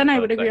know. Like then that. I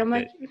So would it's agree. like I'm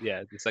like,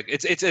 yeah, it's like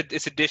it's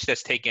a dish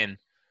that's taken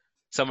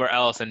somewhere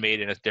else and made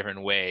in a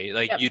different way.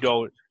 Like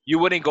you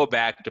wouldn't go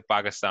back to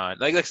Pakistan.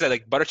 Like I said,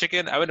 like butter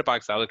chicken. I went to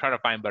Pakistan. I was trying to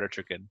find butter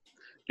chicken.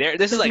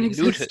 This is like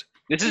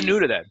new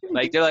to them.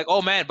 Like they're like,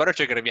 oh man, butter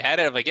chicken. Have you had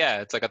it? I'm like,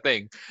 yeah, it's like a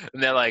thing.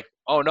 And they're like,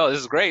 oh no, this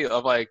is great.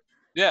 I'm like,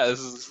 yeah, this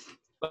is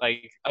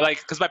like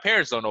because my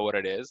parents don't know what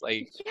it is.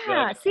 Like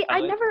yeah, like, see,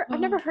 I'd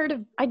never heard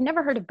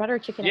of butter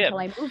chicken until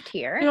I moved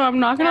here. No, I'm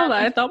not gonna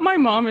lie. I thought my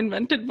mom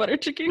invented butter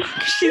chicken.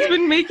 She's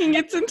been making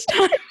it since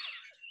time.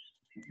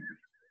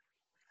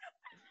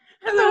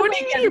 Hello, what do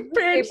you mean your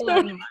parents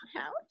don't?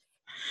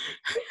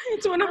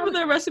 It's one of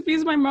the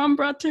recipes my mom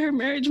brought to her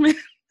marriage.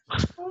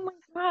 Oh my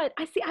god!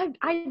 I see.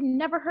 I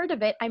never heard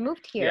of it. I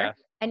moved here,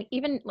 and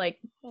even like,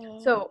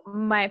 so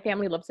my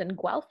family lives in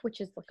Guelph, which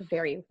is like a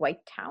very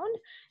white town,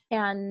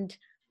 and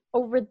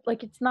over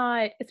like it's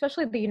not,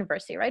 especially at the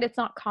university, right? It's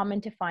not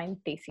common to find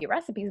desi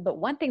recipes, but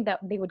one thing that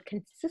they would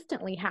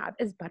consistently have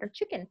is butter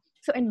chicken.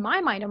 So in my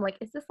mind, I'm like,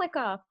 is this like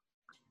a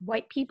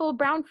white people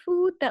brown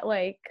food that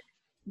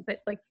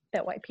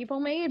that white people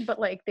made, but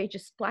like they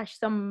just splash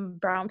some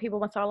brown people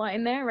masala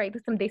in there, right?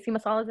 There's some desi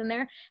masalas in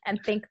there, and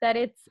think that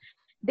it's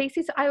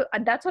desi. So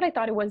that's what I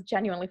thought it was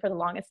genuinely for the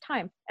longest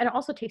time, and it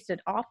also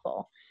tasted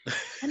awful.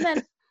 And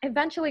then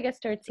eventually I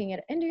started seeing it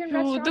at Indian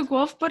restaurants. The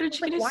Guelph butter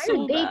chicken is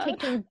so bad. Why are they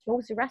taking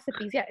those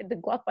recipes? Yeah, the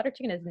Guelph butter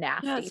chicken is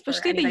nasty. Yeah,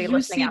 especially the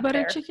UC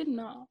butter chicken.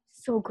 No,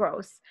 so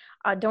gross.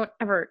 Don't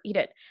ever eat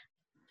it.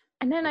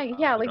 And then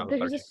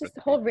there's just this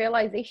whole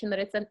realization that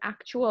it's an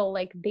actual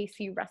like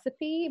desi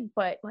recipe,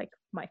 but like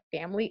my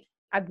family,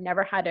 I've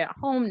never had it at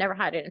home, never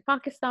had it in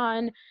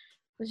Pakistan.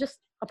 There's just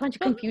a bunch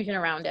of confusion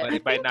around it. But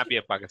it might not be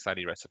a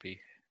Pakistani recipe.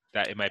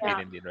 That it might be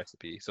an Indian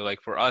recipe. So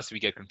like for us, we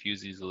get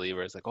confused easily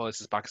where it's like, oh, this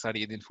is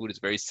Pakistani Indian food. It's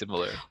very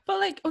similar. But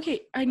like,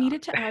 okay, I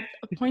needed to add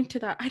a point to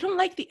that. I don't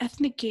like the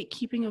ethnic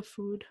gatekeeping of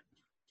food.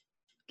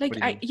 Like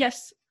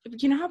yes,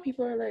 you know how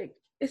people are like,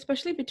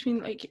 especially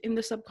between like in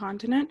the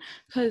subcontinent,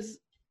 because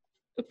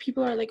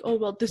people are like, oh,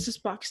 well, this is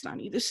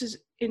Pakistani, this is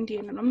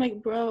Indian. And I'm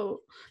like,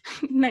 bro,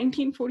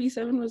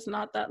 1947 was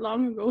not that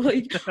long ago.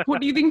 Like, what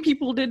do you think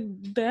people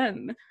did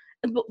then?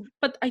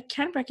 But I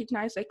can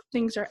recognize like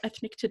things are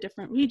ethnic to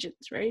different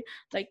regions, right?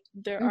 Like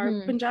there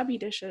are Punjabi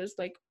dishes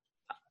like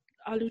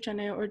aloo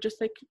chane or just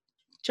like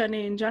chane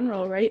in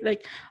general, right?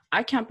 Like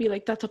I can't be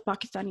like, that's a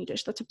Pakistani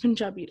dish, that's a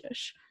Punjabi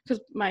dish,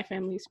 because my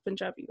family's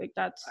Punjabi. Like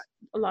that's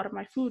a lot of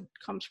my food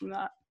comes from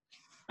that.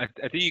 I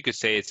think you could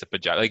say it's a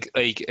Punjab. Like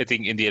I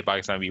think India and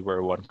Pakistan, we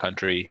were one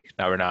country.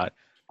 Now we're not.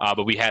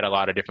 But we had a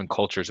lot of different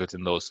cultures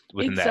within that.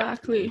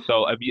 Exactly.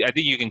 So I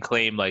think you can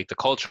claim like the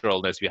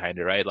culturalness behind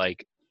it, right?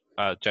 Like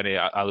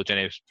aloo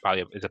chane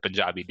is a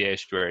Punjabi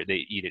dish where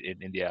they eat it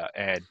in India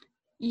and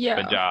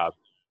Punjab.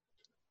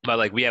 But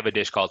like we have a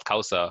dish called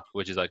kausa,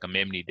 which is like a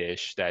Memni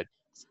dish that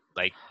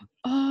like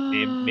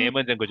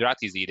Memons and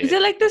Gujaratis eat it. Is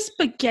it like the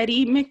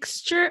spaghetti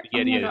mixture?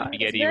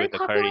 Spaghetti with the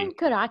curry. In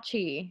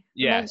Karachi.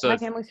 Yeah, my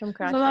family's from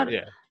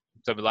Karachi.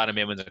 So a lot of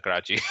Memons in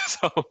Karachi.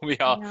 So we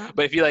all. Yeah.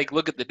 But if you like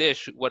look at the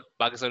dish, what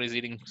Pakistani is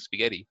eating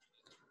spaghetti.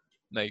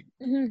 Like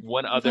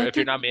one other, if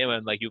you're not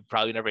Memon, like you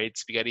probably never ate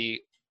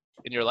spaghetti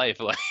in your life,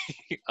 like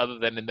other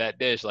than in that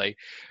dish. Like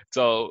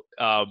so,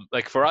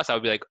 like for us, I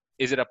would be like,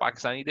 is it a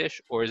Pakistani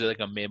dish or is it like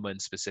a Memon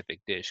specific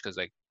dish? Because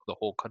like the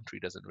whole country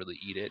doesn't really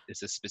eat it.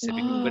 It's a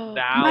specific, but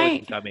now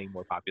it's becoming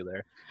more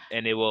popular,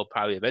 and it will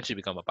probably eventually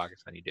become a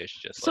Pakistani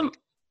dish.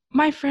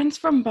 My friend's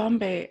from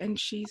Bombay, and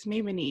she's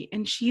Memoni,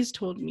 and she's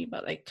told me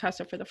about like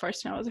kausa for the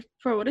first time. I was like,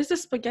 bro, what is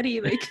this spaghetti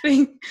like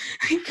thing?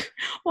 Like,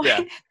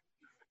 why?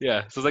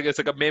 Yeah. So it's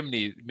like a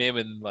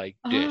Memon like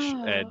dish,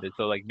 and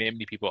so like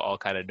Memoni people all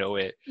kind of know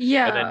it.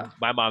 Yeah. And then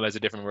my mom has a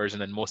different version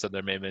than most of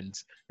their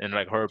Memons, and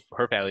like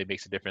her family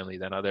makes it differently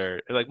than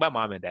other. Like my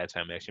mom and dad's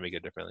family actually make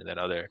it differently than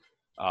other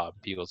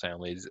people's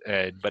families.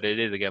 But it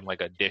is again like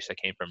a dish that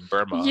came from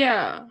Burma.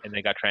 Yeah. And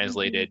then got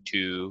translated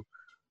to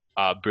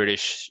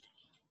British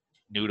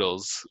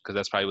noodles, because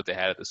that's probably what they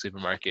had at the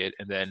supermarket.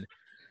 And then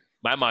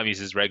my mom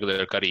uses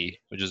regular curry,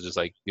 which is just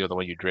like the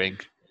one you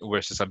drink,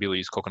 whereas some people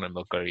use coconut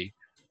milk curry,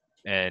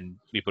 and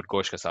we put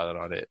gosh ka salad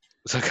on it,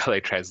 so it got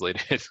like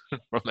translated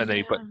and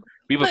then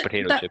we put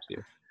potato chips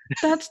here.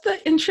 That's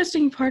the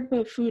interesting part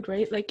about food,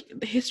 right? Like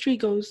the history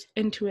goes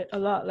into it a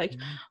lot. Like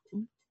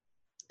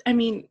I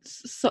mean,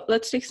 so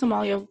let's take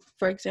Somalia,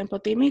 for example.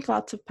 They make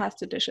lots of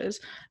pasta dishes,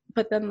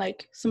 but then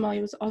like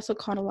Somalia was also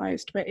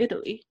colonized by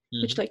Italy,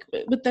 which like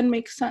would then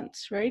make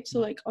sense, right? So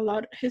like a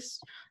lot of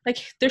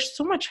there's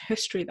so much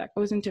history that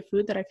goes into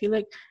food that I feel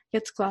like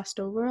gets glossed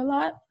over a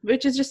lot,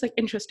 which is just like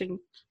interesting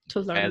to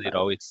learn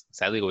about.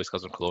 Sadly, it always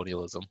comes from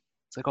colonialism.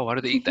 It's like, oh, why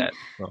do they eat that?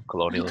 Well,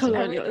 colonialism.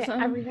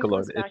 Colonialism. Everything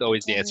goes back It's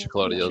always to the answer,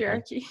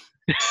 colonialism. Patriarchy.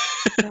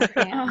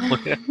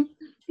 Yeah.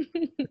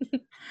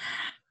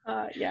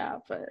 Yeah,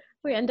 but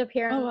We end up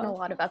hearing Oh, well. a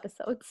lot of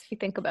episodes if you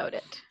think about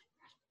it.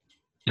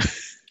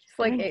 It's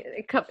like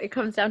it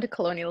comes down to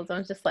colonialism.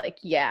 It's just like,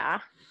 yeah.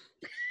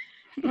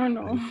 oh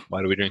no.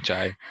 Why do we drink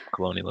chai?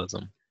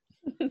 Colonialism.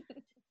 Oh,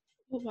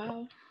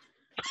 wow.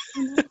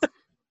 Oh, no.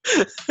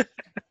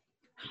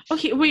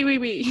 Okay,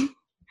 wait.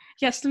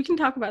 Yes, we can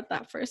talk about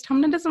that first.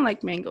 Hamna doesn't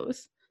like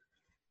mangoes.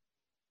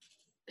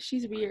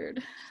 She's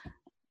weird.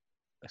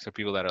 So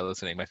people that are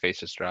listening, my face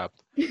just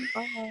dropped.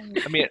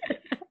 I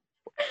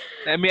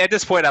mean, at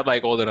this point, I'm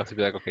like old enough to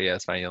be like, okay, yeah,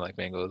 it's fine. You don't like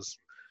mangoes.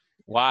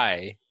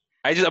 Why?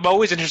 I'm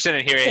always interested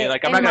in hearing. Okay,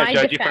 Like, I'm in not gonna my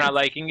judge you for defense, not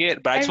liking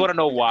it, but I just I've- want to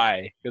know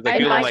why. Because I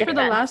in feel my like for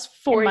the last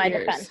 4 in my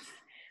years. defense,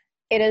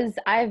 it is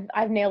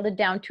I've nailed it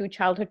down to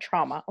childhood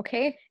trauma.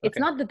 Okay, it's Okay.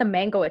 not that the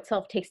mango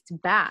itself tastes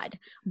bad,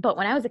 but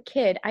when I was a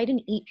kid, I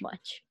didn't eat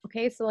much.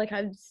 Okay, so like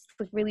I was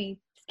like really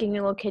skinny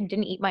little kid,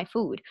 didn't eat my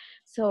food.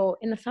 So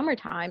in the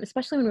summertime,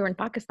 especially when we were in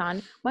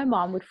Pakistan, my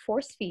mom would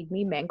force feed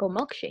me mango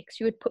milkshakes.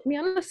 She would put me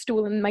on a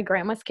stool in my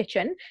grandma's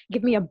kitchen,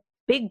 give me a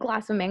big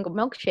glass of mango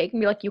milkshake, and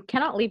be like, you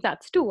cannot leave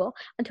that stool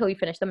until you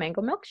finish the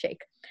mango milkshake.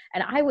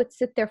 And I would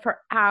sit there for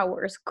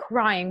hours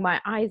crying my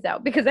eyes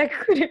out because I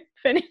couldn't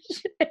finish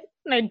it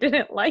and I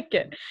didn't like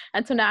it.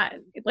 And so now,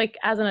 like,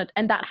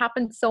 and that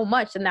happened so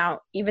much. And now,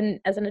 even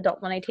as an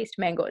adult, when I taste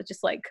mango, it's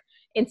just like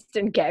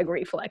instant gag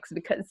reflex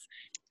because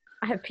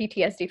I have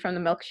PTSD from the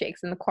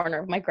milkshakes in the corner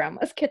of my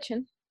grandma's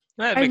kitchen.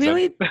 That I makes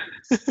really,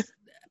 sense.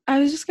 I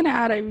was just gonna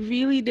add, I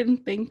really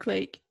didn't think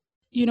like,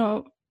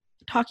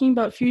 talking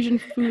about fusion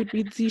food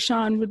with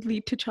Zishan would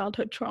lead to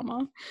childhood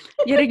trauma.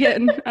 Yet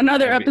again,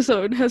 another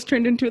episode has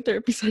turned into a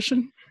therapy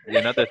session.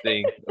 Another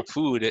thing,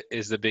 food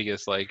is the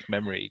biggest like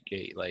memory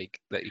gate. Like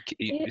that,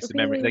 it's the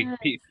memory. really Like,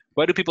 is.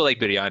 why do people like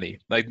biryani?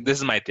 Like, this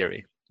is my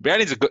theory.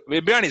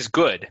 Biryani is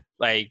good.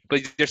 Like,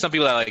 but there's some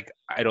people that like,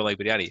 I don't like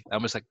biryani.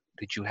 I'm just like,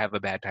 did you have a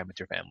bad time with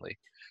your family?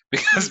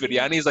 Because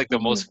biryani is like the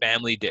most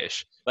family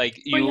dish. Like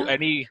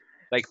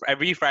like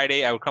every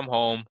Friday I would come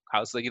home,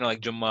 house like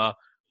like Jummah,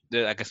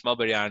 I can smell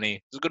biryani.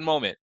 It's a good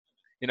moment.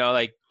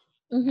 Like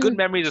good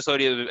memories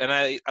associated with, and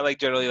I like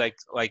generally like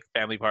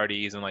family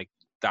parties and like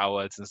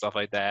dawats and stuff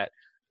like that.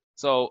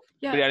 So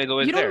Yeah, biryani's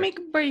always you don't there. make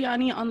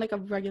biryani on like a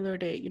regular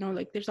day.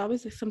 Like there's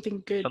always like,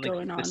 something good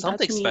going on. There's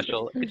something That's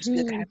special. It's a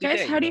happy Guys,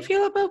 day, how do you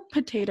feel about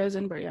potatoes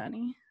in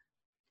biryani?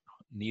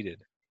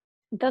 Needed.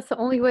 That's the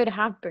only way to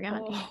have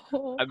biryani.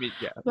 Oh, I mean,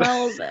 yeah.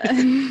 well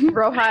then.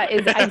 Roha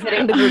is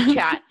exiting the group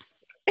chat.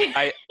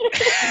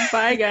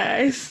 Bye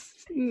guys.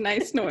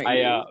 Nice knowing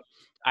you.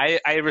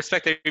 I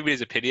respect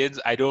everybody's opinions.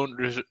 I don't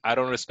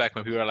respect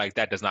when people are like,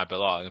 that does not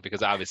belong,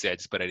 because obviously I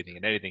just put anything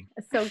in anything.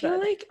 It's so I feel good.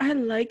 like I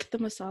like the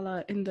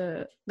masala in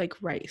the like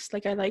rice.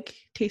 Like I like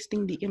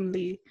tasting the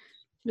imli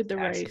with the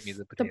Passing rice. me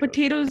the The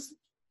potatoes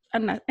are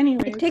not.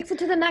 Anyways. It takes it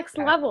to the next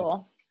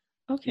level.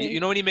 Okay. You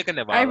know when you make a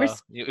nevada,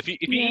 if you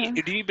Yeah.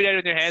 eat biryani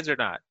with your hands or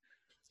not?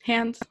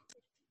 Hands.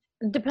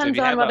 Depends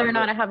you on have whether or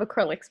not I have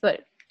acrylics,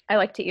 but I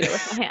like to eat it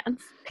with my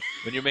hands.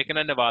 When you're making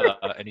a nevada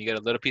and you get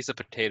a little piece of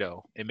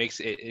potato,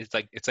 it's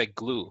like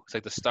glue. It's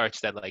like the starch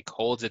that like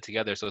holds it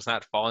together, so it's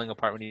not falling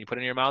apart when you put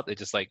it in your mouth. It's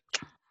just like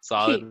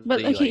solid. Okay,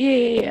 but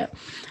yeah.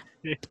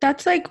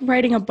 That's like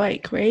riding a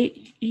bike, right?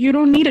 You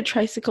don't need a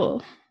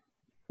tricycle.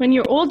 When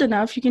you're old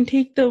enough, you can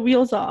take the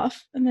wheels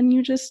off, and then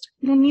you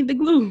don't need the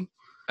glue.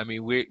 I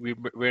mean, we're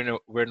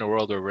in a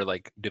world where we're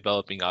like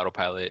developing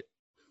autopilot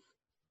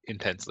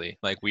intensely.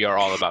 Like we are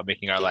all about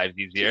making our lives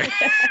easier.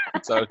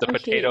 So if the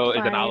potato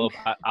is an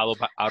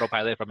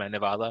autopilot from my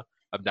nevada,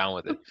 I'm down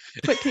with it.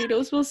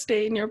 Potatoes will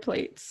stay in your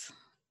plates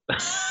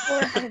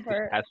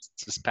forever.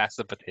 Just pass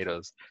the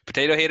potatoes.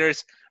 Potato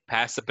haters,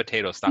 pass the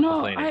potatoes. Stop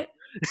complaining.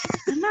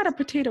 I'm not a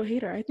potato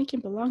hater. I think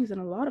it belongs in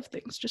a lot of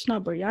things, just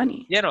not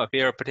biryani. Yeah, no. If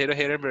you're a potato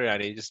hater in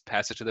biryani, just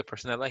pass it to the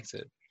person that likes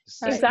it.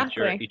 Just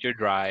Exactly. Eat your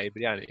dry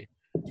biryani.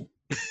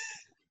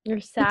 Your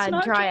sad,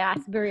 dry ass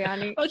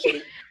biryani.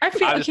 Okay, I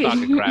feel I'm just okay.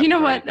 talking crap You know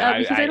right what? now.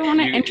 Because I don't want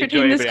to you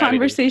entertain enjoy this biryani.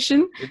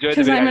 conversation Enjoy the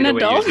because I'm an biryani the way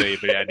you adult. enjoy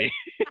biryani.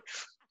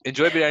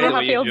 Enjoy biryani the Roha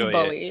way you feels enjoy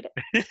bullied.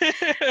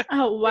 it.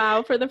 Oh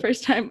wow, for the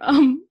first time.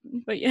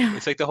 But yeah.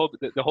 It's like the whole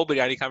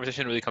biryani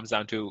conversation really comes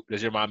down to,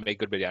 does your mom make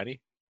good biryani?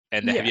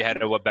 And have you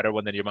had a better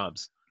one than your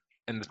mom's?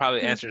 And the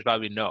answer is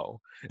probably no.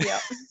 Yeah.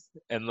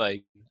 And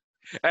like,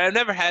 I've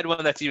never had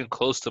one that's even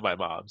close to my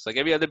mom's. Like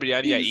every other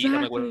biryani I eat,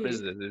 I'm like, what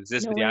is this? Is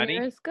this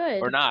biryani Is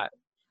good. or not?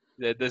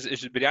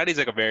 Biryani is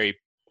like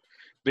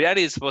biryani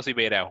is supposed to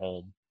be made at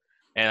home.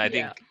 And I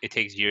think it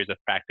takes years of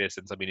practice,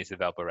 and somebody needs to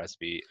develop a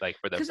recipe like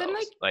for themselves.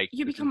 Because then like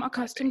you become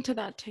accustomed to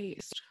that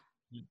taste.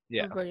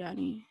 Yeah. Of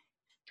biryani.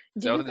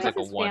 Do you like a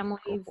guys' one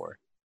families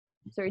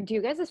So do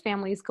you guys as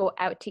families go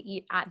out to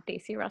eat at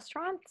Desi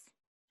restaurants?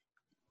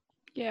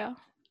 Yeah.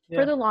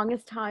 For the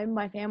longest time,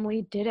 my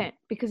family didn't,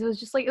 because it was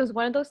just like, it was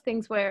one of those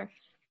things where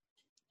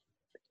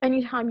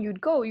anytime you'd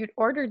go, you'd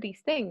order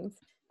these things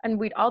and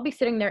we'd all be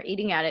sitting there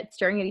eating at it,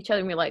 staring at each other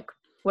and be like,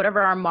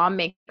 whatever our mom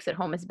makes at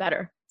home is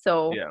better.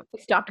 So we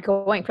stopped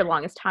going for the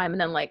longest time.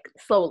 And then like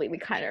slowly we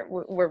kind of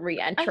were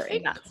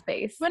re-entering that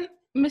space. When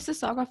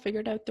Mississauga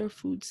figured out their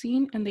food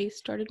scene and they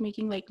started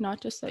making like,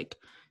 not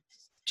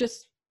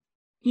just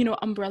you know,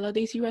 umbrella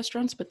Desi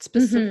restaurants, but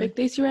specific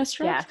Desi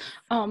restaurants,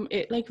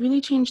 it like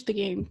really changed the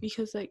game,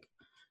 because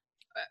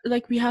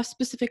like we have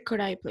specific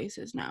kadai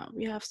places now.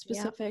 We have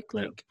specific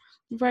like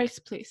rice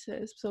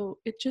places. So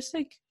it just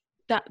like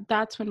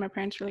that's when my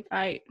parents were like,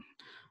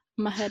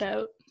 I'm head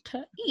out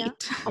to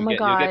eat. Oh my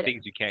God. You'll get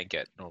things you can't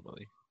get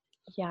normally.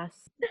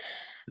 Yes.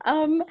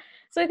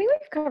 So I think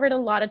we've covered a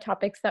lot of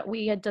topics that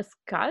we had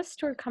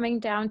discussed. We're coming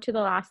down to the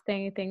last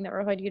thing that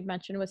Rohit you'd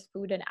mentioned was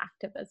food and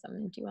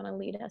activism. Do you want to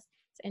lead us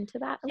into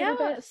that a little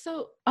bit?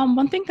 So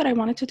one thing that I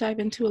wanted to dive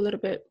into a little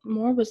bit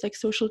more was like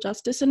social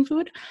justice in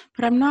food,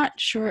 but I'm not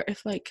sure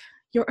if like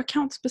your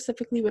account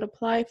specifically would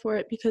apply for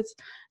it, because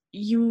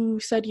you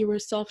said you were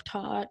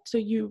self-taught, so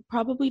you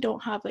probably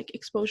don't have like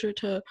exposure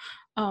to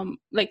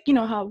like, you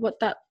know, what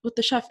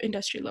the chef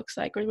industry looks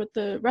like, or what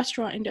the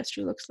restaurant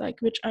industry looks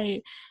like, which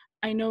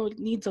I know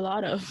needs a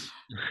lot of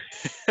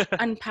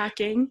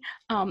unpacking,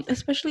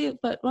 especially.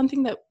 But one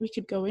thing that we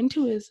could go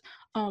into is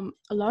a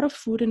lot of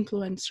food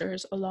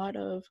influencers, a lot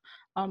of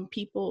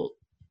people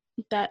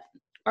that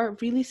are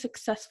really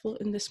successful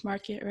in this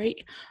market, right?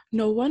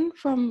 No one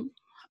from,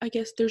 I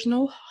guess there's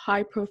no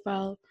high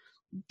profile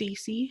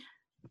Desi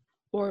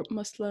or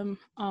Muslim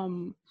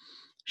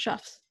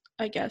chefs,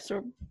 I guess,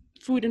 or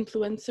food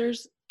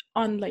influencers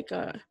on like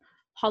a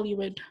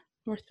Hollywood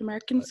North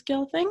American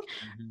scale thing.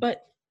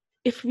 But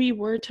if we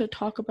were to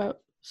talk about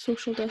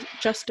social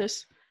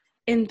justice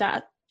in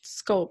that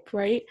scope,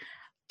 right,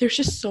 there's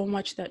just so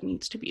much that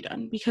needs to be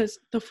done, because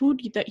the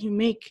food that you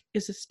make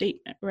is a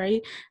statement,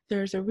 right?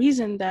 There's a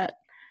reason that,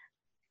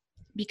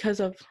 because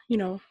of, you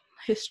know,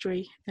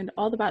 history and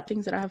all the bad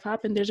things that have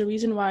happened, there's a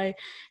reason why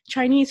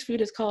Chinese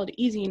food is called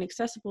easy and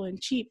accessible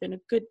and cheap and a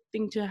good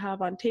thing to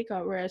have on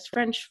takeout, whereas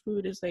French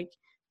food is like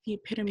the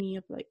epitome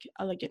of like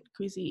elegant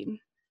cuisine.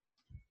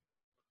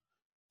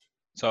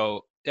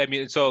 So I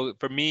mean, so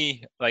for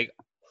me, like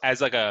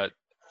as like I'm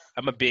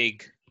a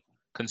big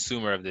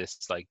consumer of this,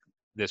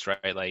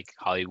 right? Like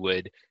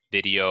Hollywood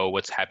video,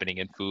 what's happening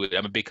in food.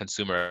 I'm a big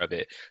consumer of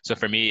it. So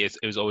for me, it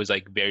was always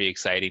like very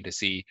exciting to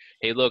see,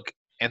 hey, look,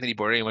 Anthony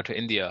Bourdain went to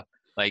India.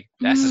 Like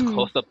that's as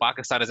close to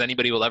Pakistan as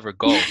anybody will ever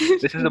go.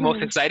 This is the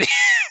most exciting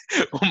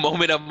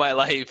moment of my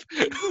life.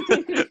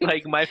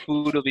 Like my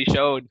food will be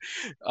shown.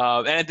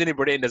 And Anthony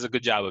Bourdain does a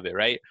good job of it,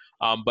 right?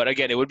 But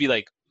again, it would be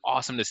like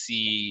awesome to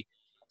see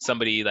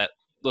somebody that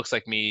looks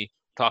like me,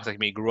 talks like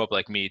me, grew up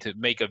like me, to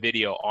make a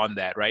video on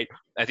that, right?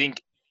 I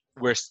think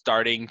we're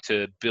starting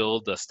to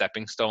build the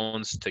stepping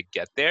stones to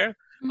get there.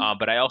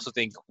 But I also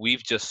think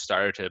we've just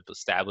started to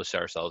establish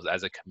ourselves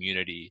as a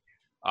community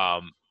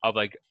of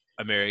like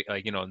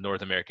like, you know,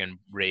 North American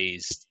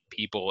raised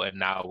people, and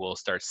now we'll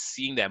start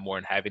seeing that more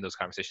and having those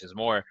conversations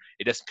more.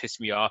 It just pissed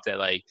me off that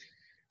like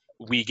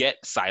we get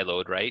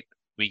siloed, right?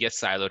 We get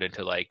siloed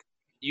into like,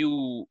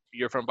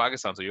 you're from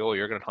Pakistan, so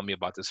you're gonna tell me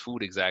about this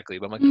food exactly.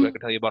 But I'm like, I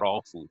can tell you about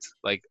all foods.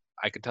 Like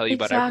I could tell you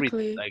about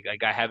everything.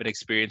 Like I have an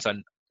experience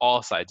on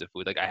all sides of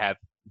food. Like I have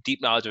deep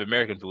knowledge of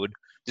American food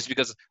just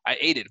because I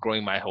ate it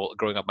growing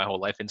up my whole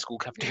life in school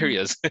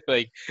cafeterias.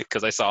 Like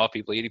because I saw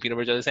people eating peanut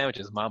butter jelly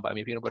sandwiches. Mom, buy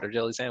me a peanut butter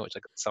jelly sandwich.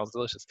 Like it sounds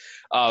delicious.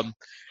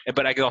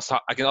 But I can also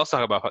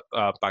talk about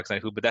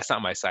Pakistani food, but that's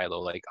not my silo.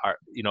 Like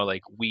you know,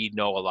 like we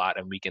know a lot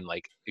and we can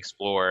like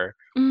explore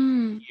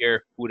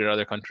here food in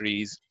other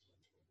countries.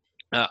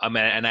 I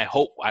mean, and I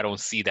hope I don't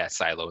see that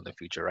silo in the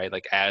future, right?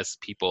 Like as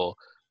people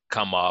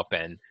come up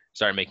and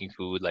start making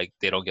food, like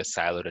they don't get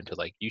siloed into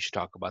like, you should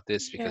talk about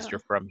this because you're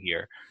from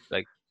here.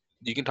 Like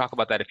you can talk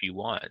about that if you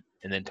want,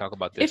 and then talk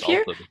about this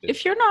also.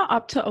 If you're not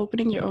up to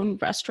opening your own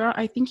restaurant,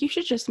 I think you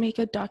should just make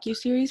a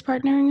docuseries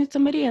partnering with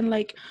somebody and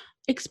like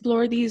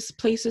explore these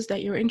places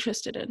that you're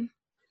interested in.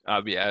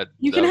 Yeah.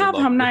 You can have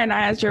Hamna and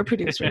I as your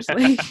producers.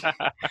 Like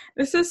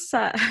this is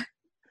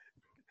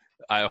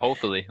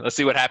hopefully, let's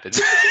see what happens.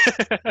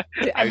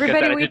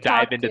 Everybody we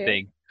dive into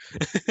things.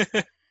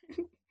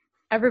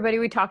 Everybody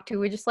we talk to,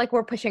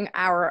 we're pushing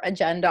our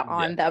agenda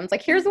on them. It's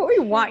like, here's what we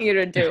want you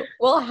to do.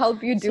 We'll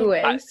help you do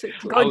it.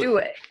 Go do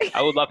it.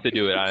 I would love to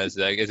do it,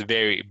 honestly. Like, it's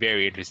very,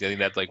 very interesting. I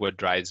think that's like what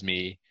drives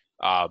me,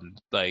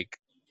 like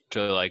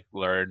to like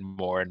learn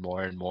more and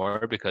more and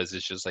more, because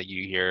it's just like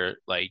you hear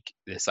like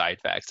the side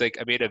facts. Like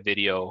I made a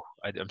video.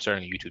 I'm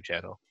starting a YouTube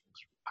channel.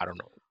 I don't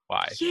know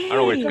why. Yay, I don't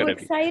know where it's gonna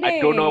be. I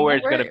don't know where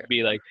it's gonna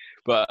be. Like,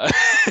 but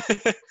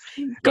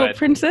go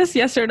Princess,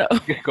 yes or no?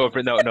 Go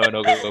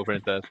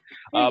Princess.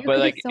 But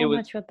like so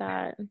much with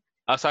that.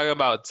 I was talking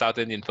about South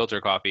Indian filter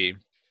coffee,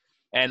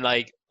 and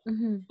like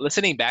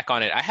listening back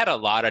on it, I had a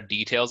lot of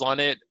details on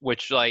it,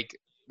 which like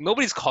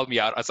nobody's called me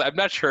out. So I'm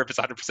not sure if it's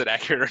 100%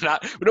 accurate or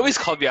not, but nobody's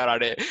called me out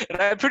on it.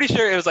 And I'm pretty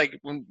sure it was like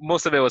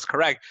most of it was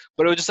correct,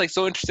 but it was just like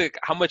so interesting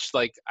how much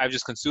like I've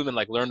just consumed and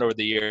like learned over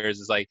the years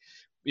is like,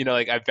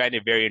 like I find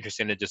it very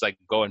interesting to just like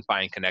go and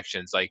find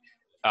connections. Like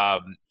I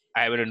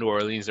went to New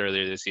Orleans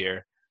earlier this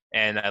year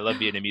and I love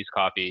Vietnamese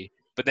coffee,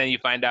 but then you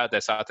find out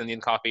that South Indian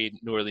coffee,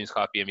 New Orleans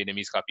coffee, and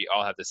Vietnamese coffee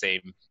all have the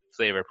same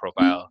flavor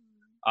profile.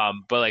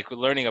 But like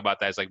learning about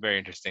that is like very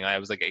interesting. I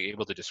was like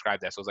able to describe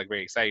that, so it was like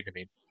very exciting to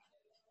me.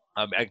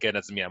 Again,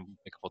 doesn't mean I'm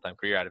like a full-time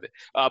career out of it.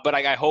 But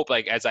like I hope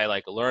like as I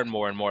like learn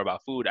more and more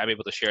about food, I'm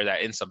able to share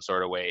that in some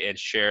sort of way and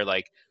share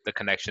like the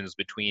connections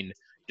between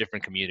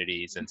different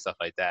communities and stuff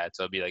like that.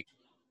 So it'd be like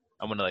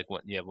I'm gonna like we'll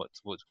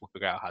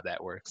figure out how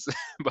that works.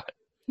 But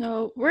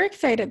no, we're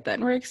excited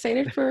then. We're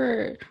excited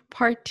for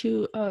part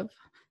 2 of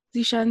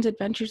Zishan's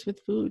adventures with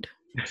food.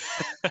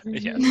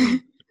 yes.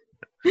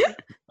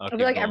 I'll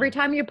be like every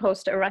time you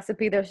post a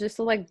recipe, there's just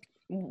like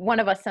one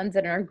of us sends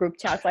it in our group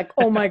chats like,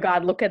 oh my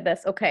god, look at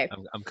this. Okay,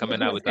 I'm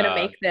coming out with gonna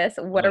make this.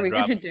 What are we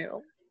gonna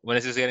do? When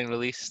is this getting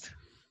released?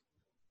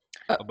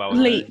 About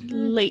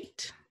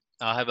late.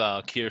 I'll have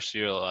a Kheer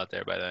cereal out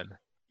there by then.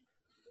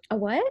 A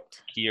what?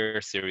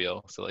 Kheer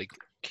cereal. So like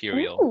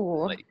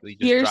Kheerial. Like we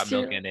just drop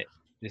milk in it.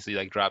 Just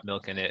like drop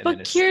milk in it. But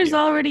Kheer is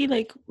already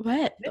like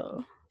wet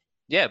though.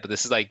 Yeah, but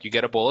this is like you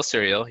get a bowl of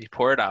cereal, you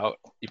pour it out,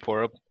 you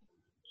pour up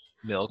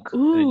milk,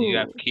 Ooh, and you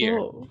have Kheer.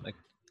 Whoa. Like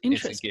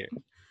interesting.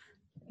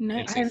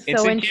 Nice. I'm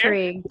so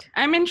intrigued.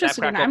 I'm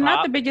interested in it. I'm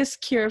not the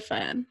biggest Kheer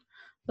fan,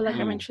 but like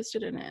I'm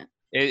interested in it.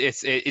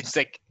 It's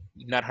like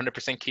not 100%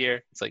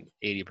 Kheer. It's like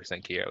 80%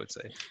 Kheer, I would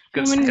say.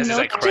 Because it's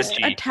like crunchy. Just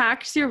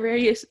attacks your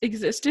very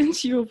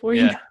existence. You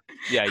avoid.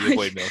 Yeah, you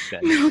avoid milk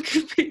then. Milk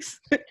based.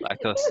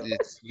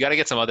 Lactose. You gotta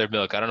get some other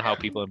milk. I don't know how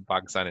people in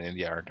Pakistan and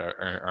India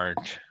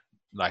aren't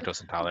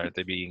lactose intolerant.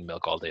 They be eating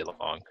milk all day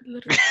long.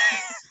 Literally.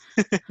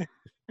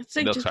 It's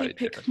like just they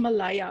pick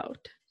Malai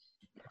out.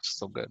 It's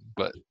so good,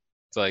 but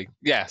it's like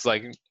it's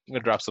like I'm gonna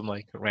drop some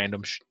like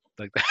random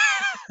like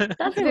that.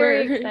 That's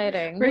very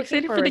exciting. We're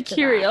excited for the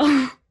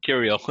Kheerial.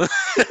 Kheerial.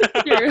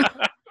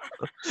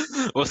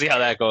 We'll see how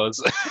that goes,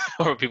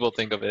 or what people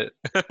think of it.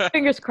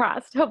 Fingers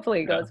crossed.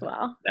 Hopefully it goes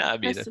well. I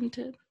mean,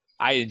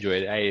 I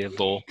enjoyed it. I ate a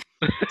bowl.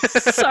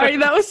 Sorry,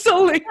 that was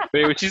so late.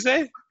 Wait, what'd you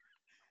say?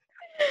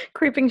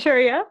 Creeping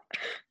Sharia.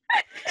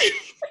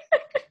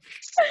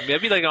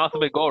 Maybe like an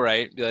ultimate goal,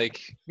 right? Be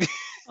like.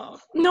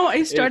 No,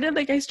 I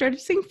started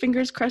saying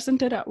fingers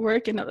crescented at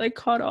work, and it like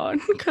caught on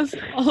because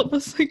all of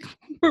us like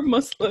were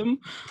Muslim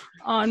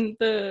on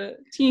the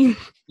team.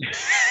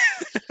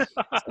 So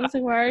I was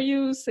like, "Why are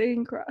you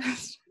saying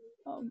cross?"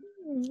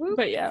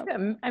 But yeah,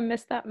 I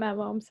missed that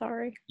memo. I'm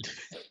sorry.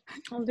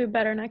 I'll do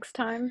better next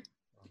time.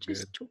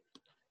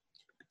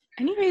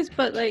 Anyways,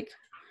 but like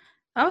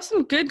that was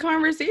some good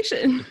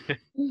conversation.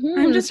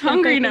 I'm just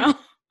hungry now.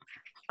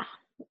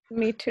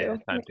 Me too.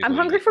 I'm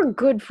hungry for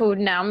good food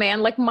now,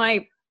 man. Like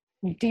my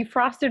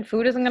defrosted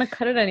food isn't gonna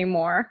cut it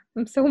anymore.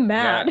 I'm so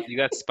mad. You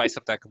got to spice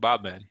up that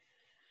kebab, man.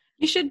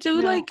 You should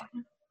do like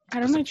I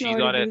don't know if you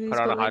already do these, put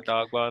on a hot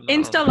dog bun.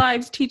 Insta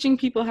lives teaching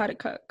people how to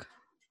cook.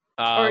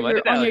 Or on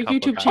your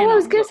YouTube channel. Oh, I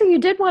was gonna say you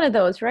did one of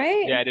those,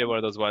 right? Yeah, I did one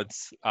of those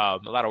once. A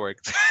lot of work.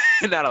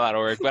 Not a lot of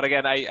work, but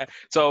again,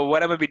 so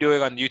what I'm gonna be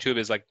doing on YouTube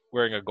is like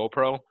wearing a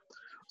GoPro,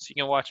 so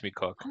you can watch me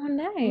cook. Oh,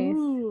 nice.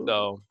 Ooh.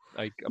 So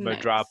like I'm gonna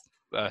drop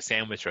a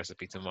sandwich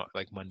recipe tomorrow,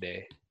 like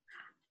Monday.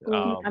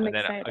 I'm and then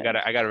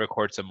excited. I gotta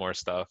record some more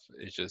stuff.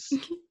 It's just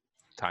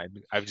time.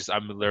 I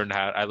learned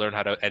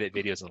how to edit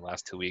videos in the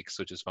last 2 weeks,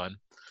 which is fun.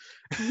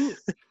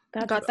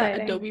 That's got exciting.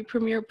 that Adobe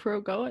Premiere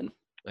Pro going.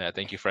 Yeah,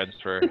 thank you, friends,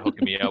 for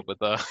hooking me up with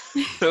the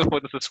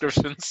with the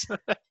subscriptions.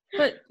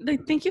 But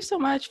like, thank you so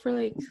much for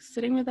like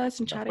sitting with us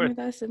and chatting with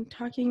us and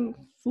talking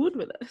food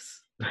with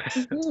us.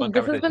 This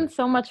has been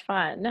so much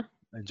fun.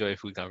 Enjoy a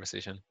food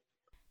conversation.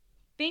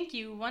 Thank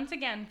you once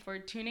again for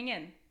tuning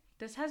in.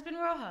 This has been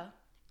Roha.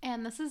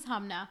 And this is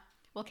Hamna.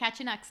 We'll catch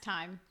you next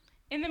time.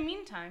 In the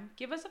meantime,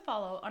 give us a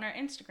follow on our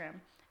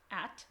Instagram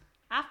at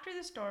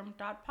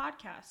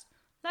afterthestorm.podcast.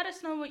 Let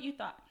us know what you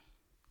thought.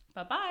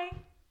 Bye-bye.